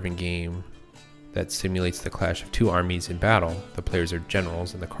ancient dwarven game that simulates the clash of two armies in battle. The players are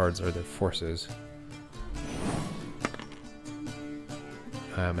generals and the cards are their forces.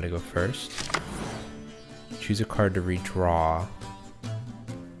 I'm gonna go first. Choose a card to redraw.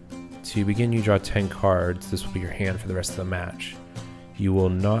 To begin, you draw 10 cards. This will be your hand for the rest of the match. You will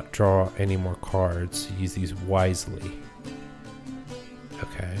not draw any more cards, so use these wisely.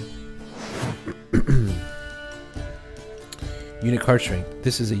 Okay. Unit card strength.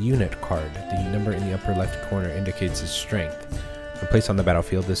 This is a unit card. The number in the upper left corner indicates its strength. When placed on the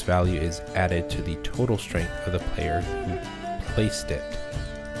battlefield, this value is added to the total strength of the player who placed it.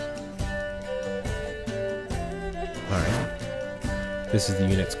 Alright. This is the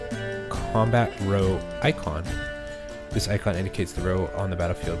unit's combat row icon. This icon indicates the row on the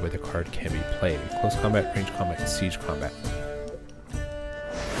battlefield where the card can be played. Close combat, range combat, and siege combat.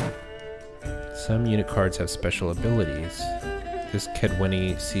 Some unit cards have special abilities. This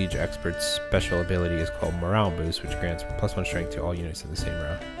Kedwenny Siege Expert's special ability is called Morale Boost, which grants +1 strength to all units in the same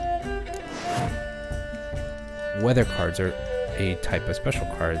row. Weather cards are a type of special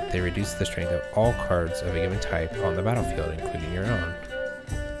card. They reduce the strength of all cards of a given type on the battlefield, including your own.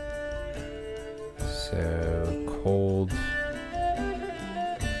 So, cold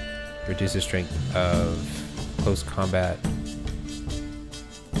reduces strength of close combat.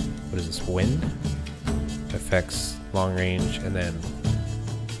 What is this? Wind affects long range, and then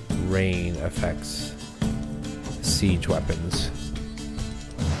rain affects siege weapons.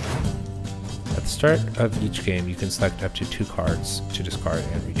 At the start of each game, you can select up to 2 cards to discard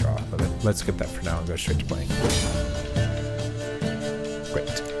and redraw. But let's skip that for now and go straight to playing.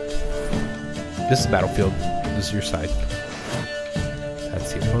 Great. This is Battlefield. This is your side.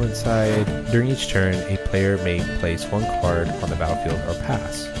 That's the opponent's side. During each turn, a player may place 1 card on the battlefield or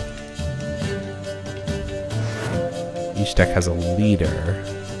pass. Each deck has a leader.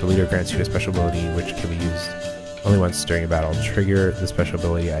 The leader grants you a special ability which can be used only once during a battle. Trigger the special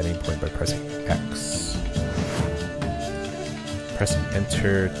ability at any point by pressing X. Pressing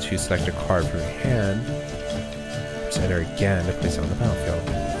Enter to select a card from your hand. Press Enter again to place it on the battlefield.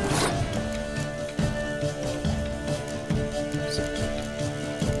 Does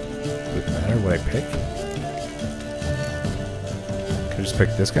it matter what I pick? Can I just pick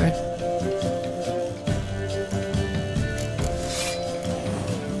this guy?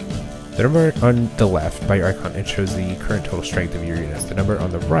 The number on the left by your icon, it shows the current total strength of your units. The number on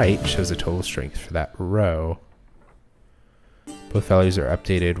the right shows the total strength for that row. Both values are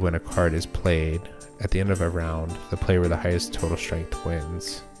updated when a card is played. At the end of a round, the player with the highest total strength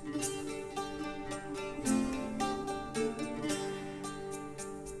wins.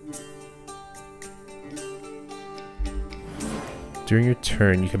 During your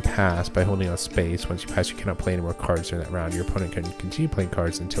turn, you can pass by holding on space. Once you pass, you cannot play any more cards during that round. Your opponent can continue playing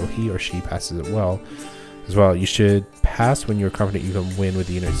cards until he or she passes it well. As well, you should pass when you're confident you can win with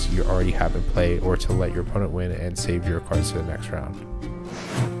the units you already have in play, or to let your opponent win and save your cards for the next round.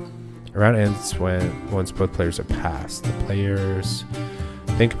 A round ends once both players have passed. The players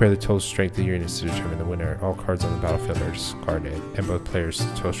then compare the total strength of your units to determine the winner. All cards on the battlefield are discarded, and both players'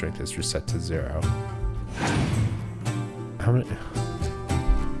 total strength is reset to 0. How many?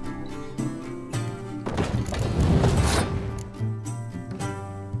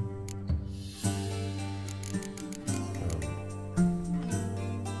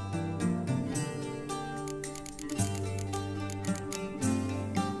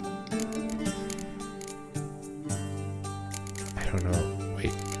 I don't know.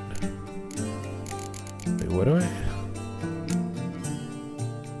 Wait, what do I?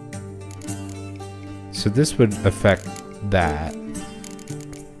 So this would affect that. I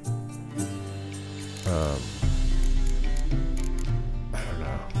don't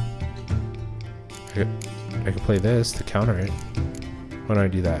know. I could play this to counter it. Why don't I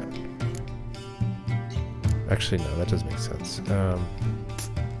do that? Actually, no, that doesn't make sense. What's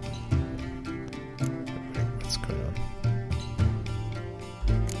going on?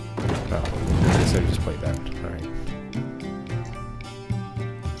 Oh, I guess I just played that. Alright.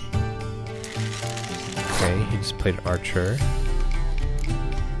 Okay, he just played Archer.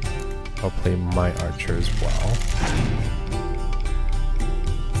 I'll play my Archer as well.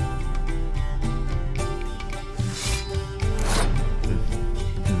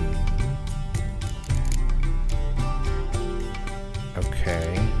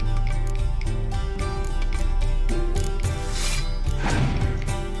 Okay.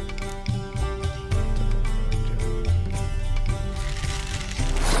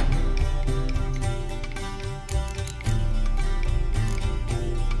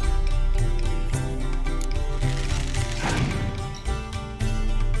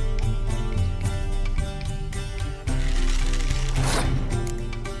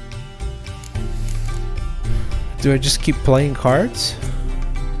 Do I just keep playing cards?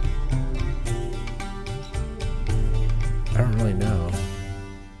 I don't really know.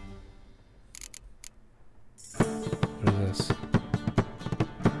 What is this?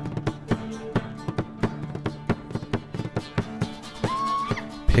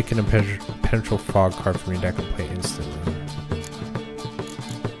 Pick an impenetrable fog card from your deck and play instantly.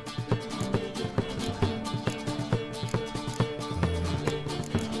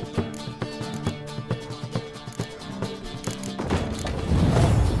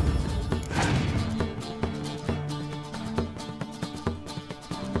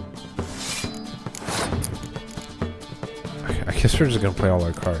 I guess we're just gonna play all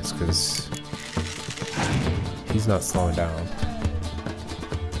our cards because he's not slowing down.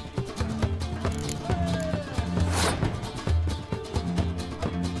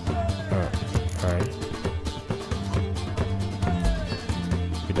 Alright.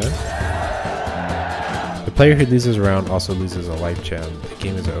 You done? The player who loses a round also loses a life gem. The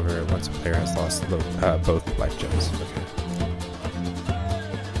game is over once a player has lost both life gems. Okay.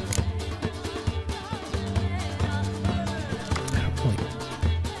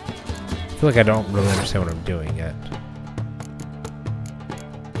 I feel like I don't really understand what I'm doing yet.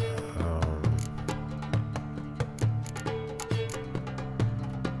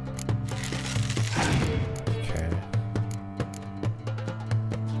 Okay.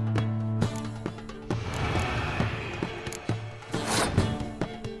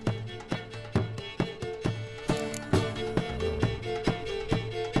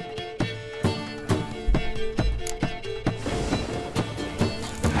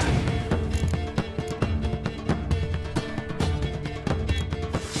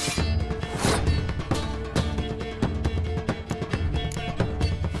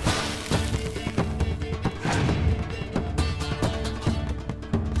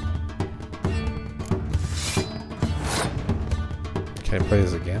 Can I play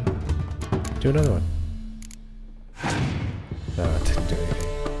this again? Do another one. No, it didn't do anything.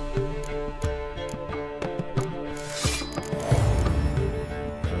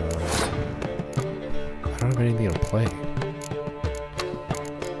 I don't have anything to play.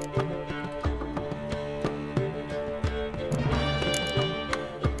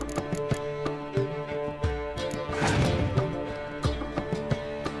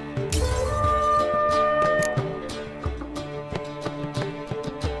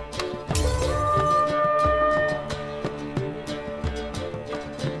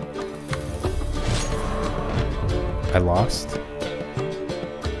 I lost.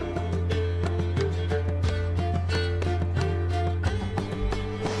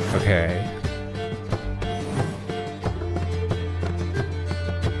 Okay.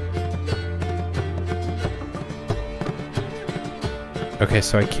 Okay,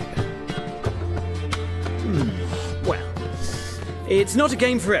 so I can't. Well, it's not a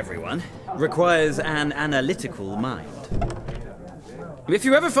game for everyone. Requires an analytical mind. If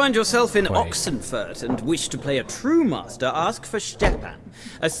you ever find yourself in Oxenfurt and wish to play a true master, ask for Stepan.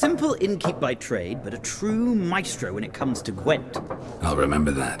 A simple innkeep by trade, but a true maestro when it comes to Gwent. I'll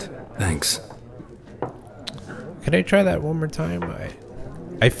remember that. Thanks. Can I try that one more time?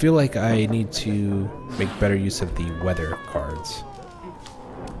 I feel like I need to make better use of the weather cards.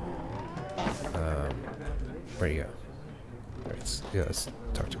 Where do you go? Right, yeah, let's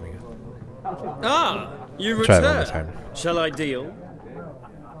talk to me again. Ah, you Try it one more return. time. Shall I deal?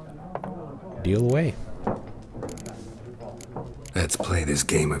 Deal away. Let's play this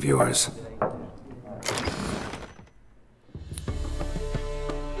game of yours.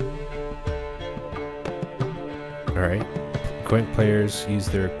 Alright. Gwent players use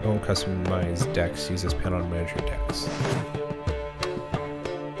their own customized decks. Use this panel to manage your decks.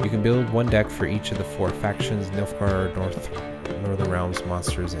 You can build one deck for each of the 4 factions: Nilfgaard, Northern Realms,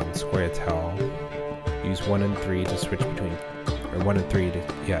 Monsters, and Squaretal. Use 1 and 3 to switch between, or 1 and 3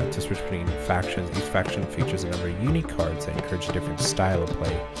 to switch between factions. Each faction features a number of unique cards that encourage a different style of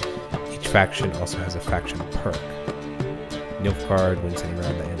play. Each faction also has a faction perk. Nilfgaard wins any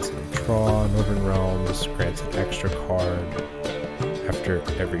round that ends in a draw. Northern Realms grants an extra card after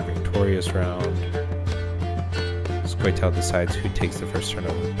every victorious round. Squaretal decides who takes the first turn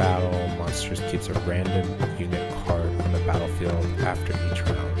of the battle. Monsters keeps a random unit card on the battlefield after each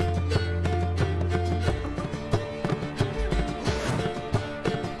round.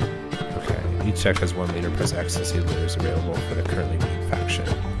 Okay, each deck has 1 leader. Press X to see the leaders available for the currently main faction.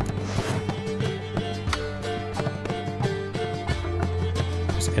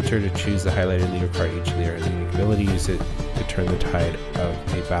 Press Enter to choose the highlighted leader card. Each leader has a unique ability. Use it to turn the tide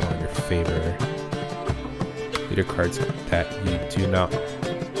of a battle in your favor. Leader cards that you do not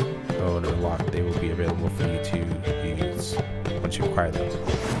own or lock, they will be available for you to use once you acquire them.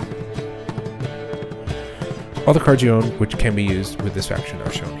 All the cards you own which can be used with this faction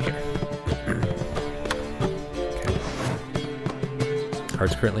are shown here. Okay.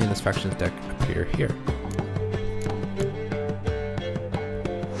 Cards currently in this faction's deck appear here.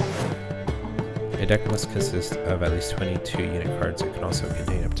 A deck must consist of at least 22 unit cards. It can also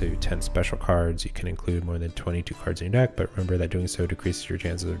contain up to 10 special cards. You can include more than 22 cards in your deck, but remember that doing so decreases your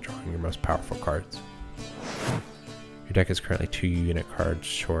chances of drawing your most powerful cards. Your deck is currently 2 unit cards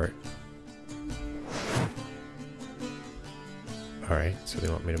short. Alright, so they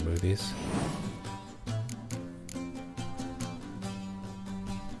want me to move these.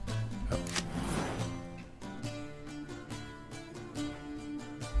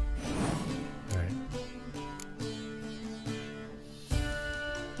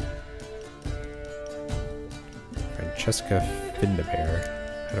 Francesca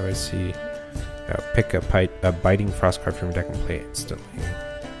Findabear. How do I see? Pick a biting frost card from your deck and play it instantly.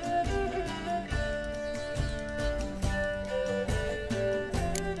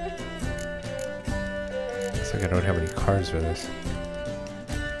 Looks like I don't have any cards for this.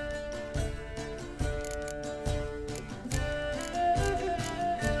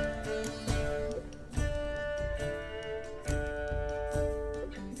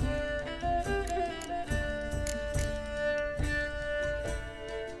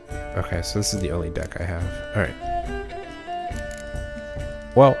 Okay, so this is the only deck I have. Alright.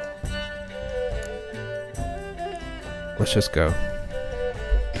 Well, let's just go.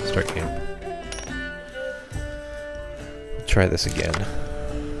 Start game. We'll try this again.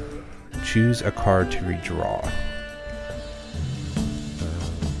 Choose a card to redraw.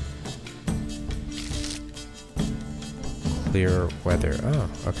 Clear weather. Oh,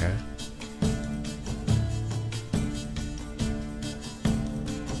 okay.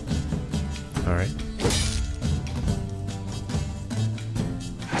 Alright.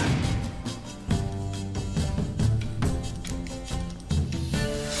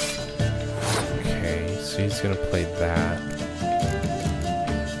 Okay, so he's gonna play that.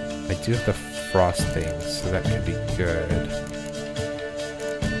 I do have the frost thing, so that could be good.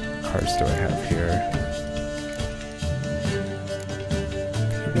 What cards do I have here?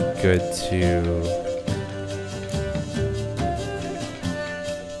 Could be good to...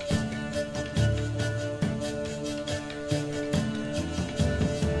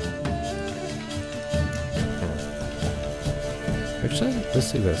 Let's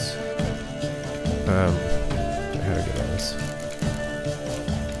see this. How to get on this?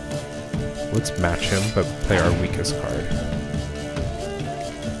 Let's match him, but play our weakest card.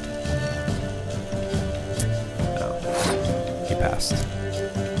 No. He passed.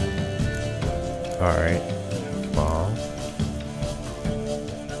 Alright. Ball.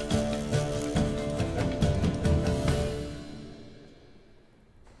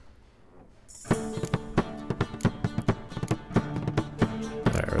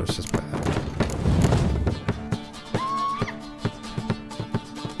 Let's just play that.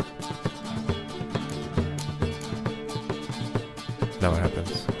 Now what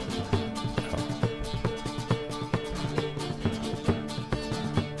happens?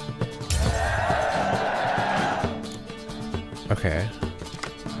 Oh. Okay.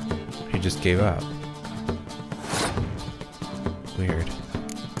 He just gave up. Weird.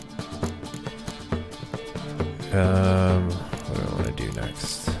 What do I want to do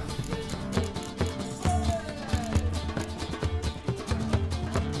next?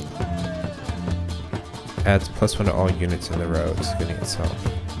 Adds +1 to all units in the row, excluding itself.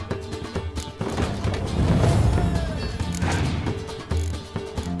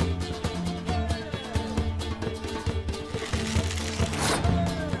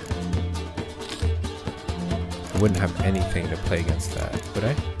 I wouldn't have anything to play against that, would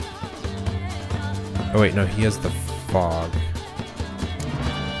I? Oh wait, no, he has the fog.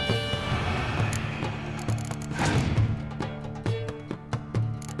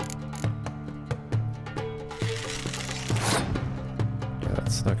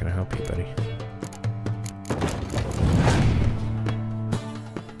 That's not gonna help you, buddy.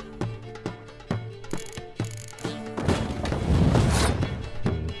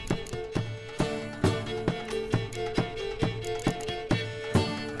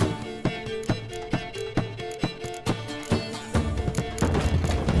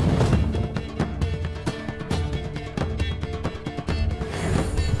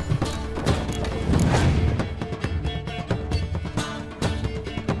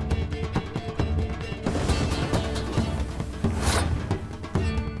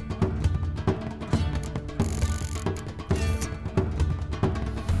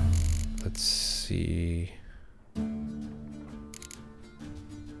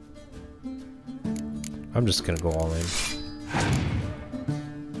 I'm just gonna go all in.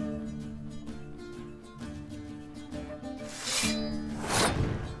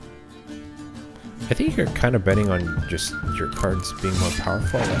 I think you're kind of betting on just your cards being more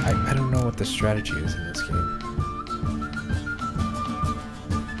powerful. I don't know what the strategy is in this game.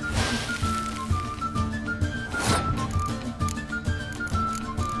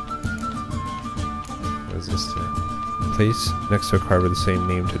 What is this do? Place next to a card with the same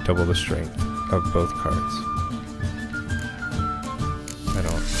name to double the strength of both cards. I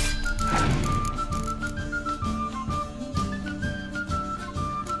don't.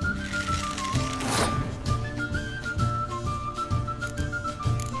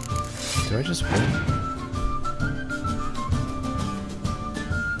 Do I just win?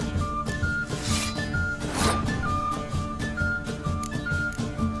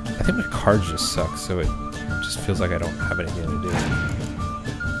 I think my cards just suck, so it just feels like I don't have anything to do.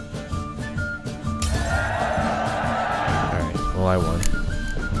 Alright, well I won.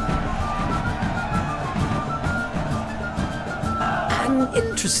 An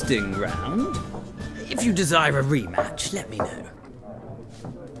interesting round. If you desire a rematch, let me know.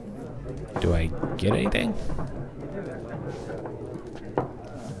 Do I get anything?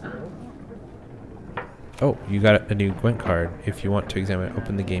 Oh, you got a new Gwent card. If you want to examine,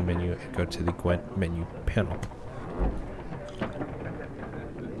 open the game menu and go to the Gwent menu panel.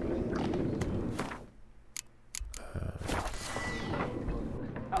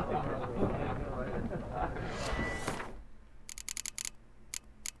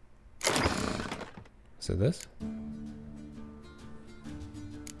 So this?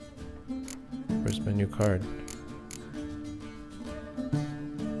 Where's my new card?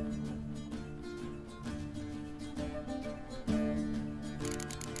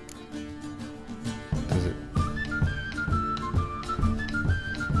 Does it?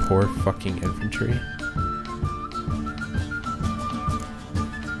 Poor fucking infantry.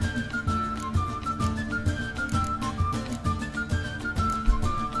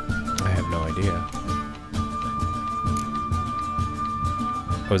 I have no idea.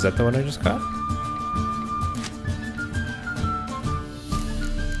 Oh, is that the one I just got?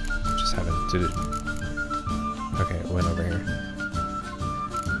 Just haven't did it. Okay, it went over here.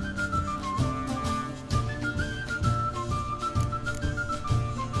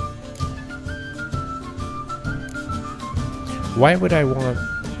 Why would I want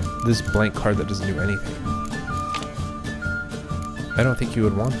this blank card that doesn't do anything? I don't think you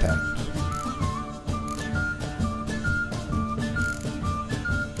would want that.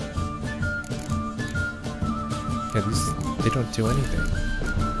 Yeah, these, they don't do anything.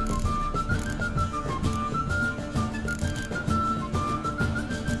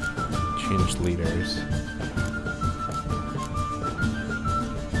 Change leaders.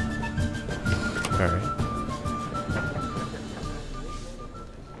 Alright.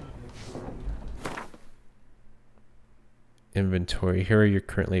 Inventory. Here are your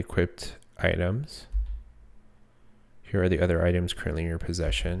currently equipped items. Here are the other items currently in your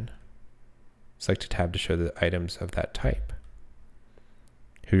possession. Select a tab to show the items of that type.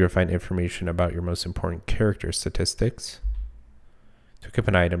 Here you'll find information about your most important character statistics. To equip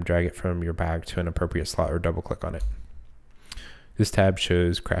an item, drag it from your bag to an appropriate slot or double click on it. This tab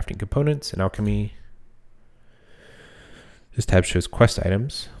shows crafting components and alchemy. This tab shows quest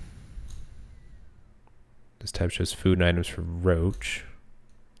items. This tab shows food and items for Roach.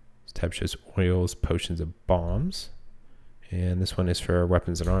 This tab shows oils, potions, and bombs. And this one is for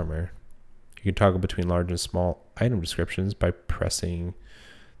weapons and armor. You can toggle between large and small item descriptions by pressing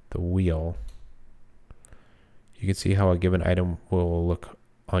the wheel. You can see how a given item will look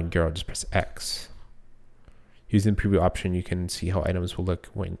on Geralt. Just press X. Using the preview option, you can see how items will look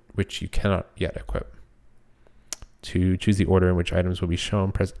which you cannot yet equip. To choose the order in which items will be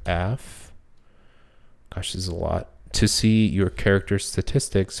shown, press F. Gosh, this is a lot. To see your character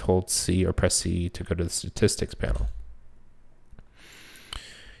statistics, hold C or press C to go to the statistics panel.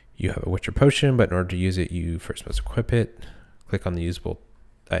 You have a Witcher potion, but in order to use it, you first must equip it. Click on the usable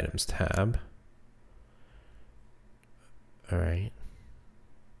items tab. All right.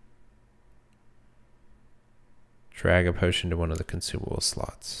 Drag a potion to one of the consumable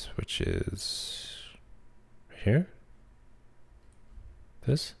slots, which is right here.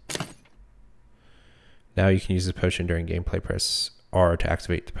 This. Now you can use the potion during gameplay. Press R to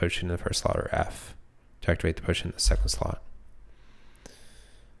activate the potion in the first slot, or F to activate the potion in the second slot.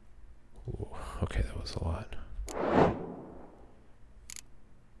 Ooh, okay, that was a lot.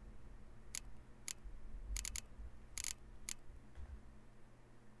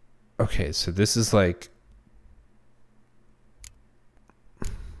 Okay, so this is like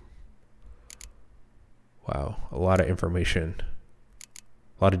Wow, a lot of information.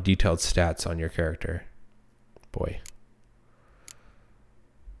 A lot of detailed stats on your character. Boy.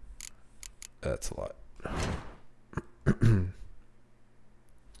 That's a lot.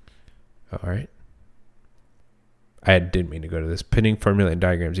 Alright. I didn't mean to go to this. Pinning formula and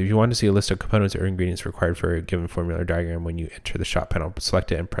diagrams. If you want to see a list of components or ingredients required for a given formula or diagram when you enter the shop panel,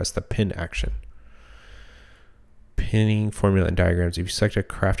 select it and press the pin action. Pinning formula and diagrams. If you select a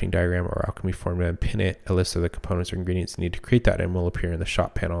crafting diagram or alchemy formula and pin it, a list of the components or ingredients needed to create that item will appear in the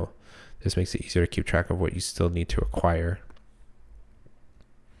shop panel. This makes it easier to keep track of what you still need to acquire.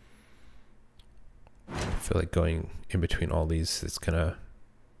 I feel like going in between all these, it's gonna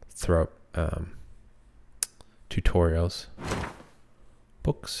throw up tutorials.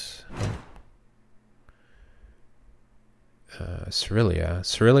 Books.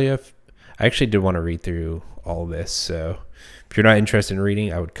 Cerealia. I actually did want to read through all this, so if you're not interested in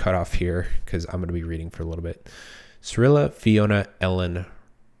reading, I would cut off here because I'm going to be reading for a little bit. Cerealia Fiona Ellen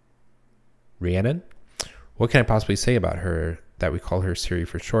Rhiannon. What can I possibly say about her that we call her Ciri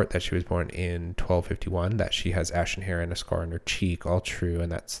for short? That she was born in 1251, that she has ashen hair and a scar on her cheek, all true,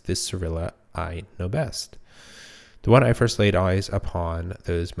 and that's this Cerealia I know best. The one I first laid eyes upon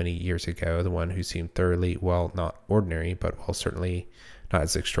those many years ago, the one who seemed thoroughly, well, not ordinary, but well, certainly not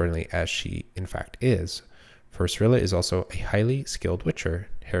as extraordinary as she in fact is. For Cerealia is also a highly skilled witcher,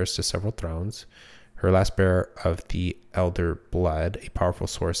 heiress to several thrones, her last bearer of the elder blood, a powerful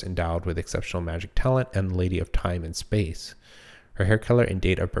source endowed with exceptional magic talent, and lady of time and space. Her hair color and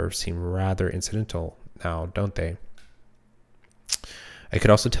date of birth seem rather incidental now, don't they? I could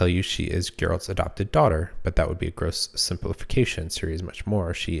also tell you she is Geralt's adopted daughter, but that would be a gross simplification. Ciri is much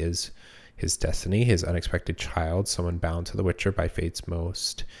more. She is his destiny, his unexpected child, someone bound to the Witcher by fate's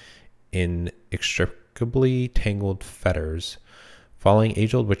most inextricably tangled fetters. Following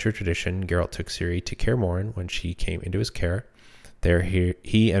age-old Witcher tradition, Geralt took Ciri to Kaer Morhen when she came into his care. There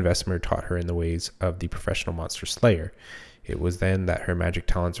he and Vesemir taught her in the ways of the professional monster slayer. It was then that her magic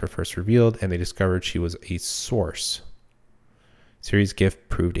talents were first revealed, and they discovered she was a source. Ciri's gift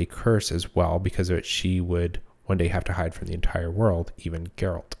proved a curse as well. Because of it, she would one day have to hide from the entire world, even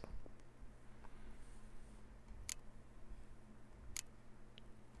Geralt.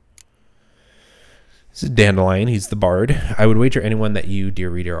 This is Dandelion. He's the bard. I would wager anyone that you, dear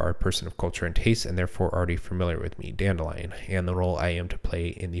reader, are a person of culture and taste, and therefore already familiar with me, Dandelion, and the role I am to play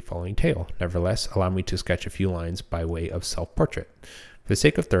in the following tale. Nevertheless, allow me to sketch a few lines by way of self-portrait. For the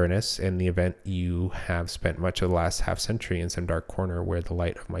sake of thoroughness, in the event you have spent much of the last half-century in some dark corner where the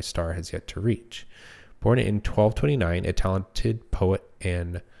light of my star has yet to reach. Born in 1229, a talented poet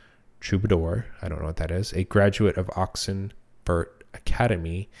and troubadour, I don't know what that is, a graduate of Oxenfurt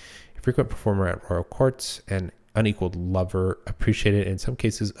Academy, a frequent performer at royal courts, an unequaled lover, appreciated, in some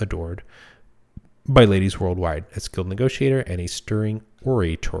cases adored, by ladies worldwide, a skilled negotiator, and a stirring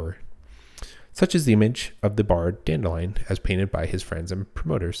orator. Such is the image of the bard Dandelion, as painted by his friends and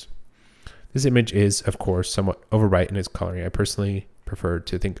promoters. This image is, of course, somewhat overbright in its coloring. I personally prefer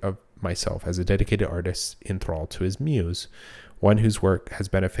to think of myself as a dedicated artist enthralled to his muse, one whose work has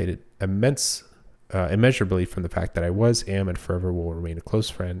benefited immeasurably from the fact that I was, am, and forever will remain a close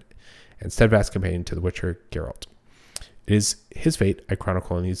friend and steadfast companion to the Witcher Geralt. It is his fate I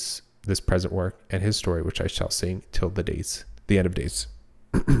chronicle in this present work, and his story which I shall sing till the end of days.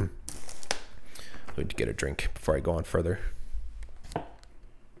 I need to get a drink before I go on further.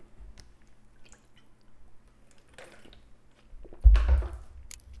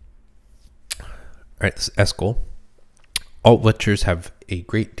 All right, this is Eskel. All Witchers have a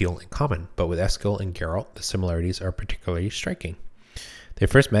great deal in common, but with Eskel and Geralt, the similarities are particularly striking. They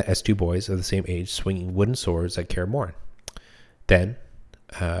first met as two boys of the same age swinging wooden swords at Kaer Morhen. Then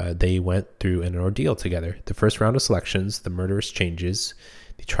they went through an ordeal together. The first round of selections, the murderous changes,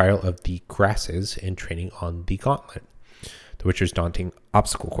 the trial of the grasses, and training on the gauntlet, the Witcher's daunting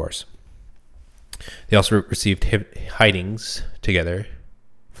obstacle course. They also received hidings together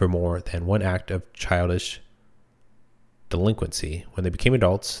for more than one act of childish delinquency. When they became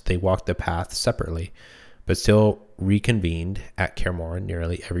adults, they walked the path separately, but still reconvened at Kaer Morhen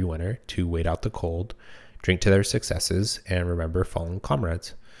nearly every winter to wait out the cold, drink to their successes, and remember fallen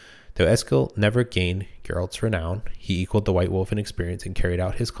comrades. Though Eskel never gained Geralt's renown, he equaled the White Wolf in experience and carried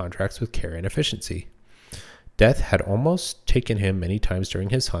out his contracts with care and efficiency. Death had almost taken him many times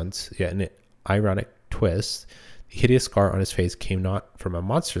during his hunts, yet in an ironic twist, the hideous scar on his face came not from a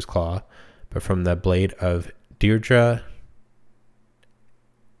monster's claw, but from the blade of Deirdre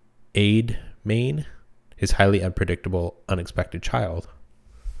Aidmain, his highly unpredictable, unexpected child.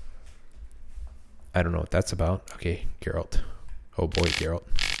 I don't know what that's about. Okay, Geralt. Oh boy, Geralt.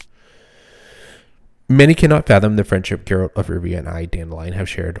 Many cannot fathom the friendship Geralt of Rivia and I, Dandelion, have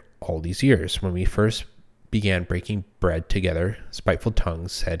shared all these years. When we first began breaking bread together, spiteful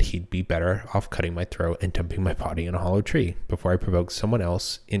tongues said he'd be better off cutting my throat and dumping my body in a hollow tree before I provoked someone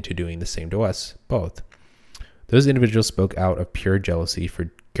else into doing the same to us both. Those individuals spoke out of pure jealousy,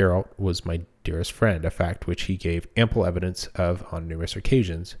 for Geralt was my dearest friend, a fact which he gave ample evidence of on numerous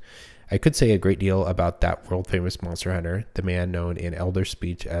occasions. I could say a great deal about that world-famous monster hunter, the man known in elder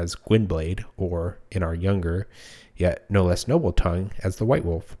speech as Gwynblade, or in our younger, yet no less noble tongue, as the White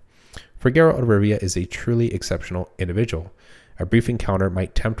Wolf. For Geralt of Rivia is a truly exceptional individual. A brief encounter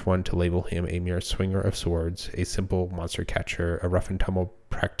might tempt one to label him a mere swinger of swords, a simple monster catcher, a rough-and-tumble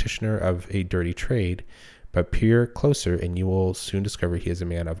practitioner of a dirty trade, but peer closer and you will soon discover he is a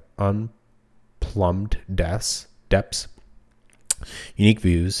man of unplumbed depths, unique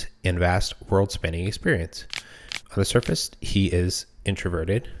views, and vast world-spanning experience. On the surface, he is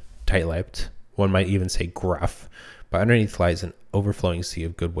introverted, tight-lipped, one might even say gruff, but underneath lies an overflowing sea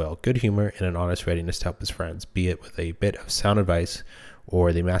of goodwill, good humor, and an honest readiness to help his friends, be it with a bit of sound advice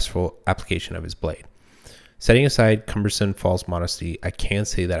or the masterful application of his blade. Setting aside cumbersome false modesty, I can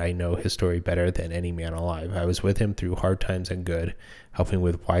say that I know his story better than any man alive. I was with him through hard times and good, helping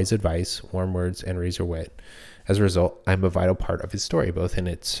with wise advice, warm words, and razor wit. As a result, I am a vital part of his story, both in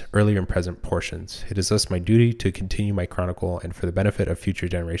its earlier and present portions. It is thus my duty to continue my chronicle and, for the benefit of future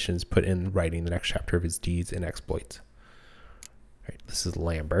generations, put in writing the next chapter of his deeds and exploits. All right, this is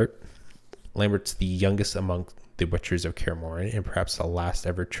Lambert. Lambert's the youngest among the Witchers of Kaer Morhen, and perhaps the last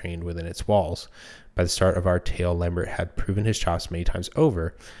ever trained within its walls. By the start of our tale, Lambert had proven his chops many times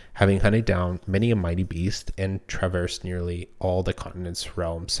over, having hunted down many a mighty beast and traversed nearly all the continent's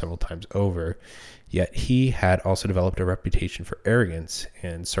realms several times over. Yet he had also developed a reputation for arrogance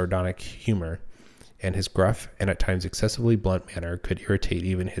and sardonic humor, and his gruff and at times excessively blunt manner could irritate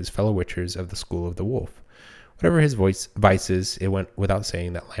even his fellow Witchers of the School of the Wolf. Whatever his vices, it went without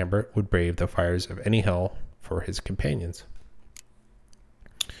saying that Lambert would brave the fires of any hell for his companions.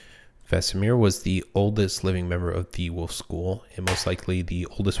 Vesemir was the oldest living member of the Wolf School, and most likely the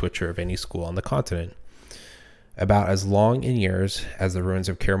oldest Witcher of any school on the continent. About as long in years as the ruins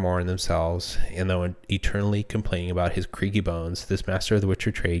of Kaer Morhen themselves, and though eternally complaining about his creaky bones, this master of the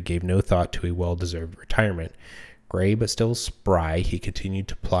Witcher trade gave no thought to a well-deserved retirement. Gray but still spry, he continued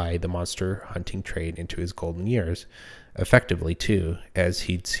to ply the monster hunting trade into his golden years, effectively too, as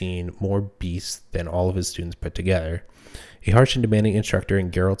he'd seen more beasts than all of his students put together. A harsh and demanding instructor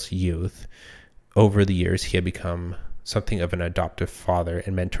in Geralt's youth, over the years he had become something of an adoptive father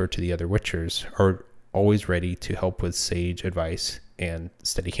and mentor to the other Witchers, always ready to help with sage advice and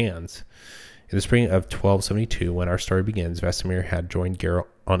steady hands. In the spring of 1272, when our story begins, Vesemir had joined Geralt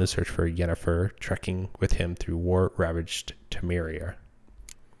on his search for Yennefer, trekking with him through war-ravaged Temeria.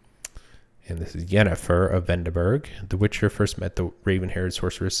 And this is Yennefer of Vendeberg. The Witcher first met the raven-haired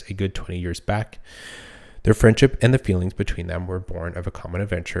sorceress a good 20 years back. Their friendship and the feelings between them were born of a common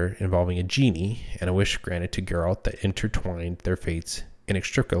adventure involving a genie and a wish granted to Geralt that intertwined their fates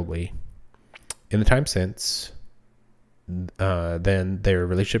inextricably. In the time since then, their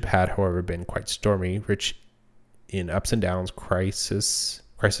relationship had, however, been quite stormy, rich in ups and downs, crisis,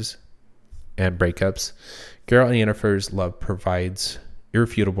 and breakups. Geralt and Yennefer's love provides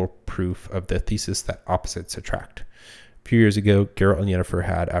irrefutable proof of the thesis that opposites attract. A few years ago, Geralt and Yennefer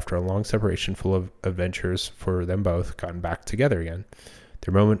had, after a long separation full of adventures for them both, gotten back together again.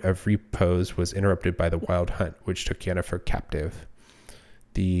 Their moment of repose was interrupted by the wild hunt, which took Yennefer captive.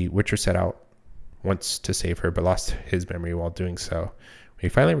 The Witcher set out once to save her, but lost his memory while doing so. When he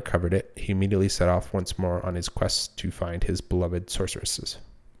finally recovered it, he immediately set off once more on his quest to find his beloved sorceresses.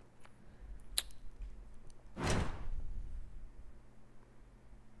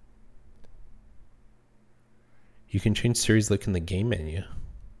 You can change series look in the game menu.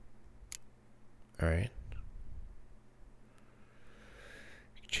 Alright.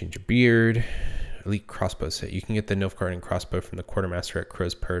 You can change your beard. Elite crossbow set. You can get the Nilfgaardian crossbow from the quartermaster at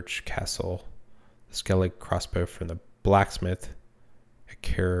Crow's Perch Castle. The Skellig crossbow from the blacksmith at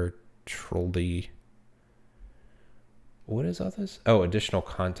Kaer Trolde. What is all this? Oh, additional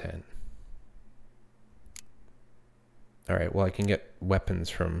content. Alright, well I can get weapons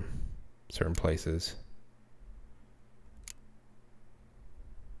from certain places.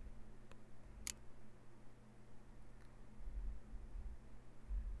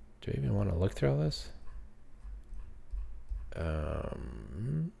 Do I even want to look through all this?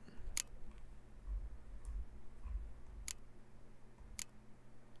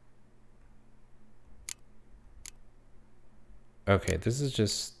 Okay, this is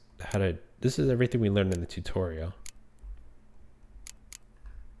just how to... This is everything we learned in the tutorial.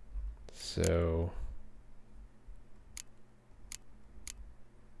 So...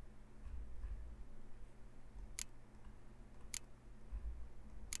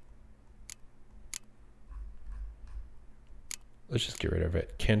 Let's just get rid of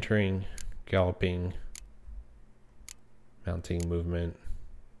it. Cantering, galloping, mounting, movement.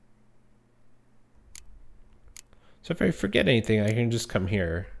 So if I forget anything, I can just come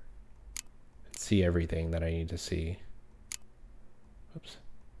here and see everything that I need to see. Oops.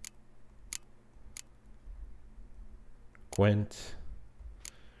 Gwent.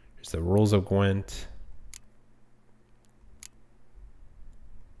 Here's the rules of Gwent.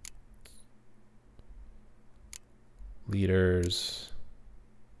 Leaders.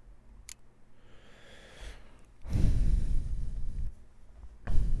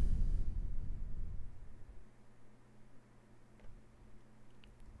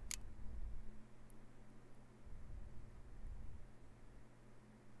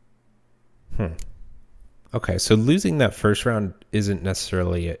 Okay, so losing that first round isn't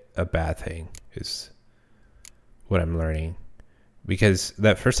necessarily a bad thing, is what I'm learning. Because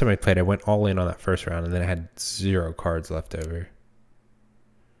that first time I played, I went all in on that first round, and then I had 0 cards left over.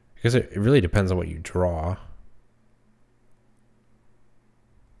 Because it really depends on what you draw.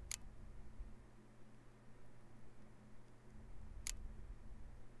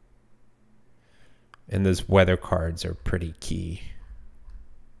 And those weather cards are pretty key.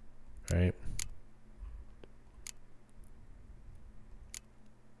 Right?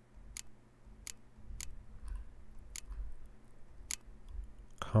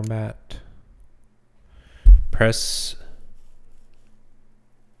 Combat. Press.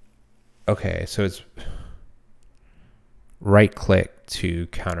 Okay, so it's right click to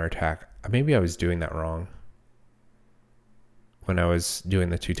counterattack. Maybe I was doing that wrong when I was doing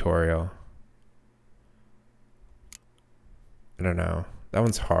the tutorial. I don't know. That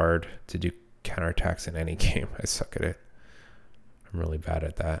one's hard to do counterattacks in any game. I suck at it. I'm really bad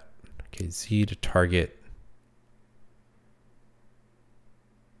at that. Okay, Z to target.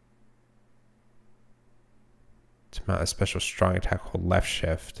 To mount a special strong attack, hold left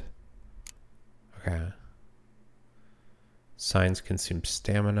shift. Okay. Signs consume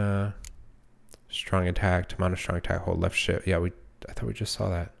stamina. Strong attack. To mount a strong attack, hold left shift. Yeah, I thought we just saw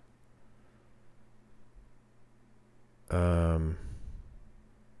that.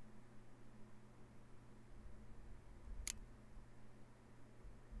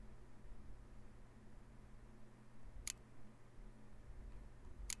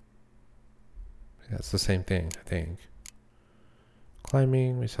 That's the same thing, I think.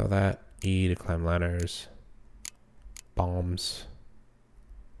 Climbing, we saw that. E to climb ladders. Bombs.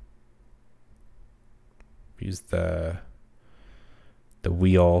 Use the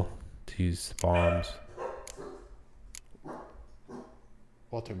wheel to use the bombs.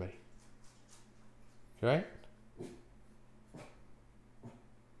 Walter, buddy. You alright?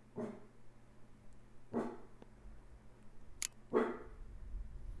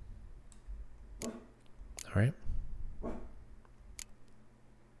 All right.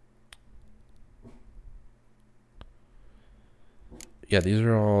 Yeah, these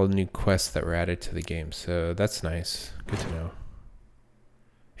are all new quests that were added to the game, so that's nice. Good to know.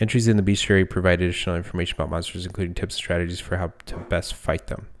 Entries in the bestiary provide additional information about monsters, including tips and strategies for how to best fight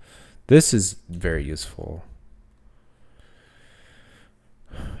them. This is very useful.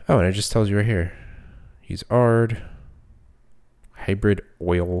 Oh, and it just tells you right here. Use ARD. Hybrid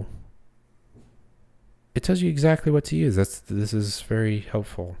oil. It tells you exactly what to use. This is very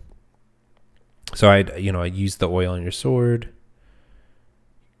helpful. So I use the oil on your sword.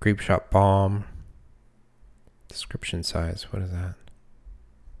 Grape shot bomb. Description size. What is that?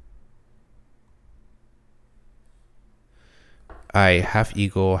 I half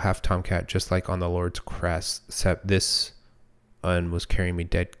eagle, half tomcat, just like on the Lord's crest, except this one was carrying me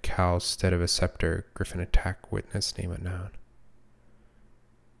dead cow instead of a scepter. Griffin attack, witness, name unknown.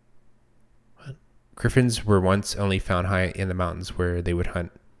 Griffins were once only found high in the mountains where they would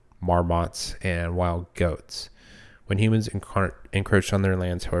hunt marmots and wild goats. When humans encroached on their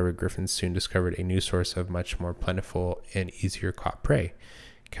lands, however, griffins soon discovered a new source of much more plentiful and easier caught prey: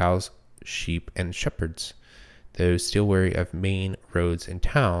 cows, sheep, and shepherds. Those still wary of main roads and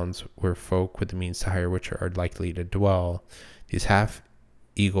towns, where folk with the means to hire which are likely to dwell, these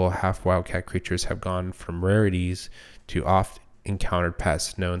half-eagle, half-wildcat creatures have gone from rarities to oft-encountered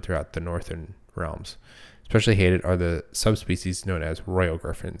pests known throughout the northern realms. Especially hated are the subspecies known as royal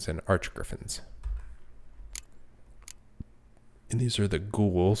griffins and arch griffins. And these are the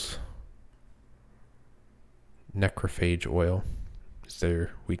ghouls. Necrophage oil is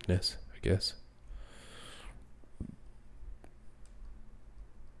their weakness, I guess.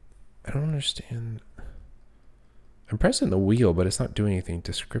 I don't understand. I'm pressing the wheel, but it's not doing anything.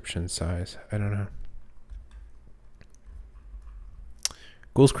 Description size. I don't know.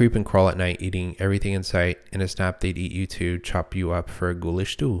 Ghouls creep and crawl at night, eating everything in sight. In a snap, they'd eat you to chop you up for a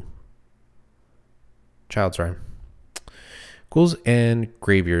ghoulish stew. Child's rhyme. Ghouls and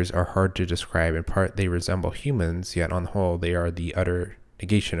graveyears are hard to describe. In part, they resemble humans, yet on the whole, they are the utter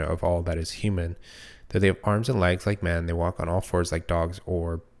negation of all that is human. Though they have arms and legs like men, they walk on all fours like dogs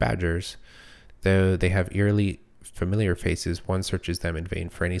or badgers. Though they have eerily familiar faces, one searches them in vain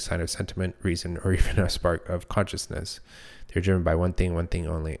for any sign of sentiment, reason, or even a spark of consciousness. They are driven by one thing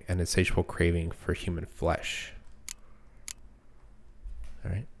only, an insatiable craving for human flesh.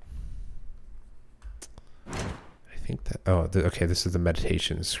 All right. I think that, okay, this is the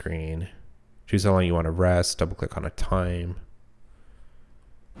meditation screen. Choose how long you want to rest, double click on a time.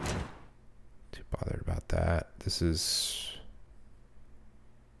 Too bothered about that. This is,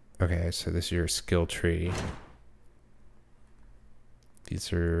 okay, so this is your skill tree.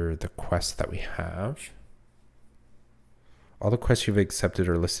 These are the quests that we have. All the quests you've accepted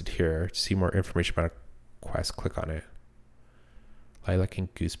are listed here. To see more information about a quest, click on it. Lilac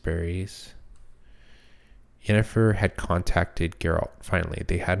and gooseberries. Yennefer had contacted Geralt, finally.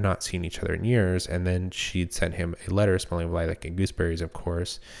 They had not seen each other in years, and then she'd sent him a letter smelling of lilac and gooseberries, of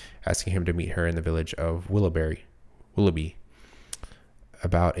course, asking him to meet her in the village of Willoughby,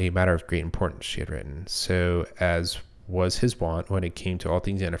 about a matter of great importance, she had written. So, as was his wont, when it came to all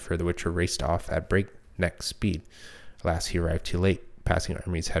things Yennefer, the Witcher raced off at breakneck speed. Alas, he arrived too late. Passing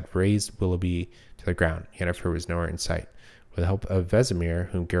armies had razed Willoughby to the ground. Yennefer was nowhere in sight. With the help of Vesemir,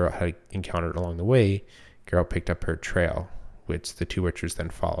 whom Geralt had encountered along the way, Geralt picked up her trail, which the two Witchers then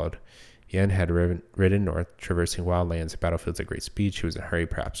followed. Yen had ridden north, traversing wild lands and battlefields at great speed. She was in a hurry.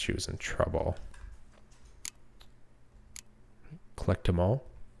 Perhaps she was in trouble. Collect them all.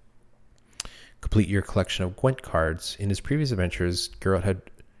 Complete your collection of Gwent cards. In his previous adventures, Geralt had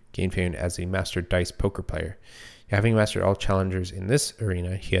gained fame as a master dice poker player. Having mastered all challengers in this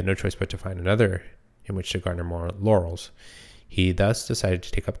arena, he had no choice but to find another in which to garner more laurels. He thus decided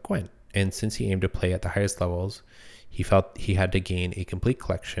to take up Gwent, and since he aimed to play at the highest levels, he felt he had to gain a complete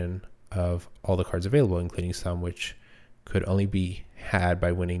collection of all the cards available, including some which could only be had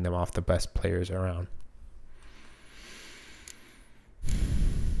by winning them off the best players around.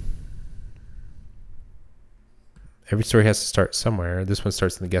 Every story has to start somewhere. This one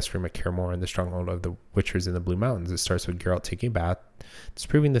starts in the guest room at Kaer Morhen, the stronghold of the Witchers in the Blue Mountains. It starts with Geralt taking a bath,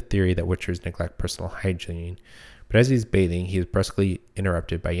 disproving the theory that Witchers neglect personal hygiene. But as he's bathing, he is brusquely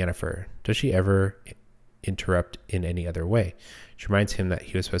interrupted by Yennefer. Does she ever interrupt in any other way? She reminds him that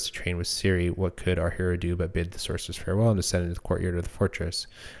he was supposed to train with Ciri. What could our hero do but bid the sorceress farewell and descend into the courtyard of the fortress?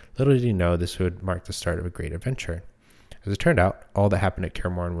 Little did he know this would mark the start of a great adventure. As it turned out, all that happened at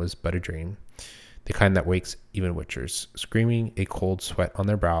Kaer Morhen was but a dream. The kind that wakes even Witchers. Screaming, a cold sweat on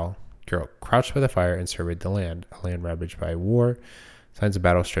their brow, Geralt crouched by the fire and surveyed the land, a land ravaged by war, signs of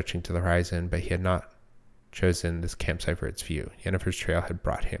battle stretching to the horizon, but he had not chosen this campsite for its view. Yennefer's trail had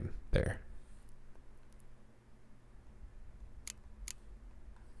brought him there.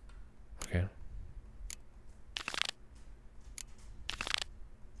 Okay.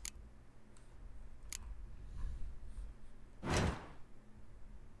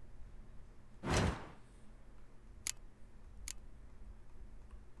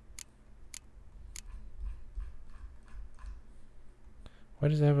 Why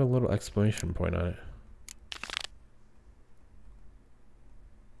does it have a little exclamation point on it?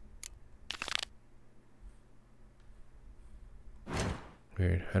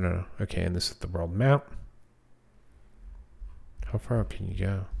 Weird. I don't know. Okay, and this is the world map. How far up can you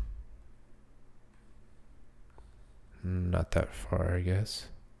go? Not that far, I guess.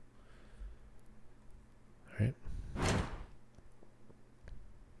 All right.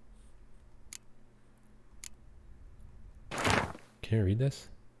 Can you read this?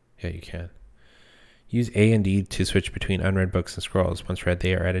 Yeah, you can. Use A and D to switch between unread books and scrolls. Once read,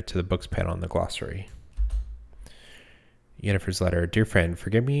 they are added to the books panel in the glossary. Yennefer's letter. Dear friend,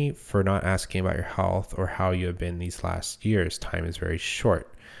 forgive me for not asking about your health or how you have been these last years. Time is very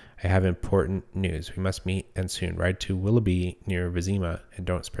short. I have important news. We must meet and soon. Ride to Willoughby near Vizima and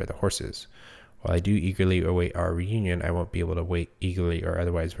don't spare the horses. While I do eagerly await our reunion, I won't be able to wait eagerly or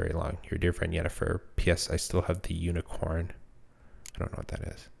otherwise very long. Your dear friend Yennefer. P.S. I still have the unicorn. I don't know what that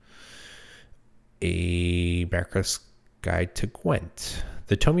is. A Macross Guide to Gwent.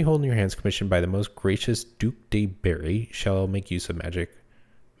 The tome you hold in your hands, commissioned by the most gracious Duke de Berry, shall make use of magic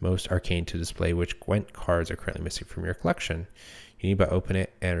most arcane to display which Gwent cards are currently missing from your collection. You need but open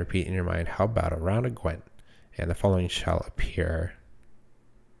it and repeat in your mind how about a round of Gwent, and the following shall appear.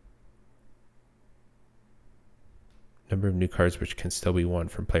 Number of new cards which can still be won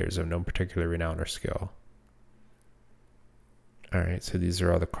from players of no particular renown or skill. Alright, so these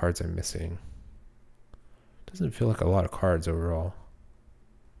are all the cards I'm missing. Doesn't feel like a lot of cards overall.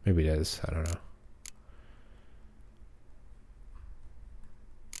 Maybe it is, I don't know.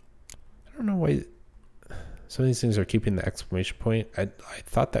 I don't know why some of these things are keeping the exclamation point. I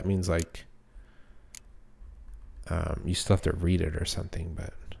thought that means like you still have to read it or something,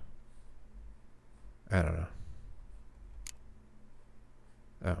 but I don't know.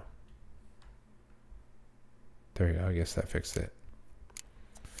 Oh. There we go, I guess that fixed it.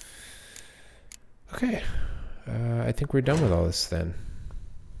 Okay, I think we're done with all this then.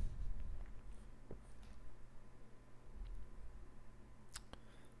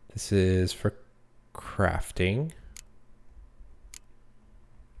 This is for crafting.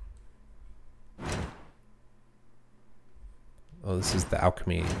 Oh, this is the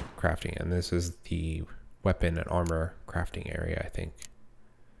alchemy crafting, and this is the weapon and armor crafting area, I think.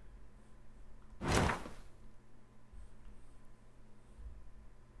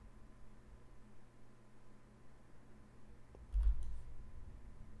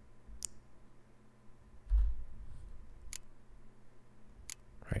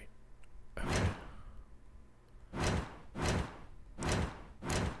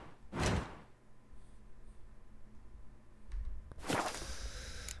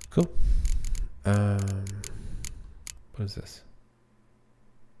 Cool. What is this?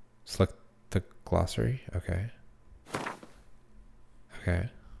 Select the glossary. Okay. Okay.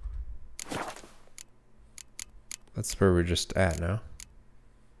 That's where we're just at now.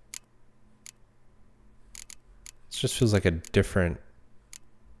 It just feels like a different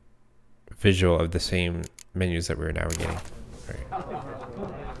visual of the same menus that we were navigating. All right.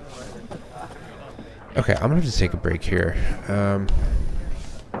 Okay, I'm gonna have to take a break here.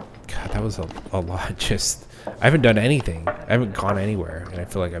 God, that was a lot. Just, I haven't done anything. I haven't gone anywhere, and I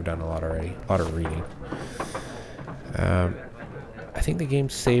feel like I've done a lot already. A lot of reading. I think the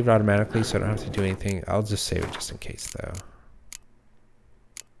game's saved automatically, so I don't have to do anything. I'll just save it just in case, though.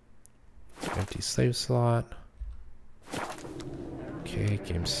 Empty slave slot. Okay,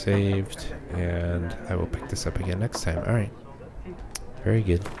 game saved, and I will pick this up again next time. All right. Very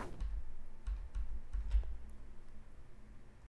good.